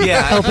it.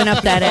 Yeah. Open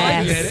up that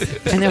ass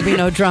and there'll be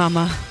no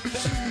drama.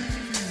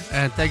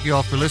 And thank you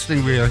all for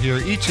listening. We are here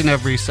each and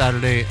every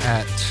Saturday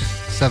at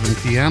 7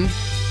 p.m.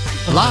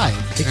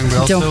 live. And we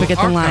also Don't forget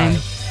the archive. line.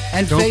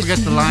 And Don't Face- forget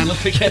the line. Don't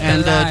forget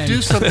And the line.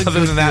 do something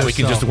Other good than that, for we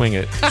can just yourself. wing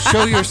it.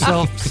 Show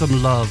yourself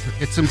some love.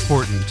 It's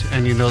important,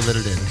 and you know that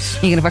it is.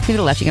 You're going to fuck me to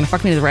the left, you're going to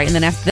fuck me to the right, and then after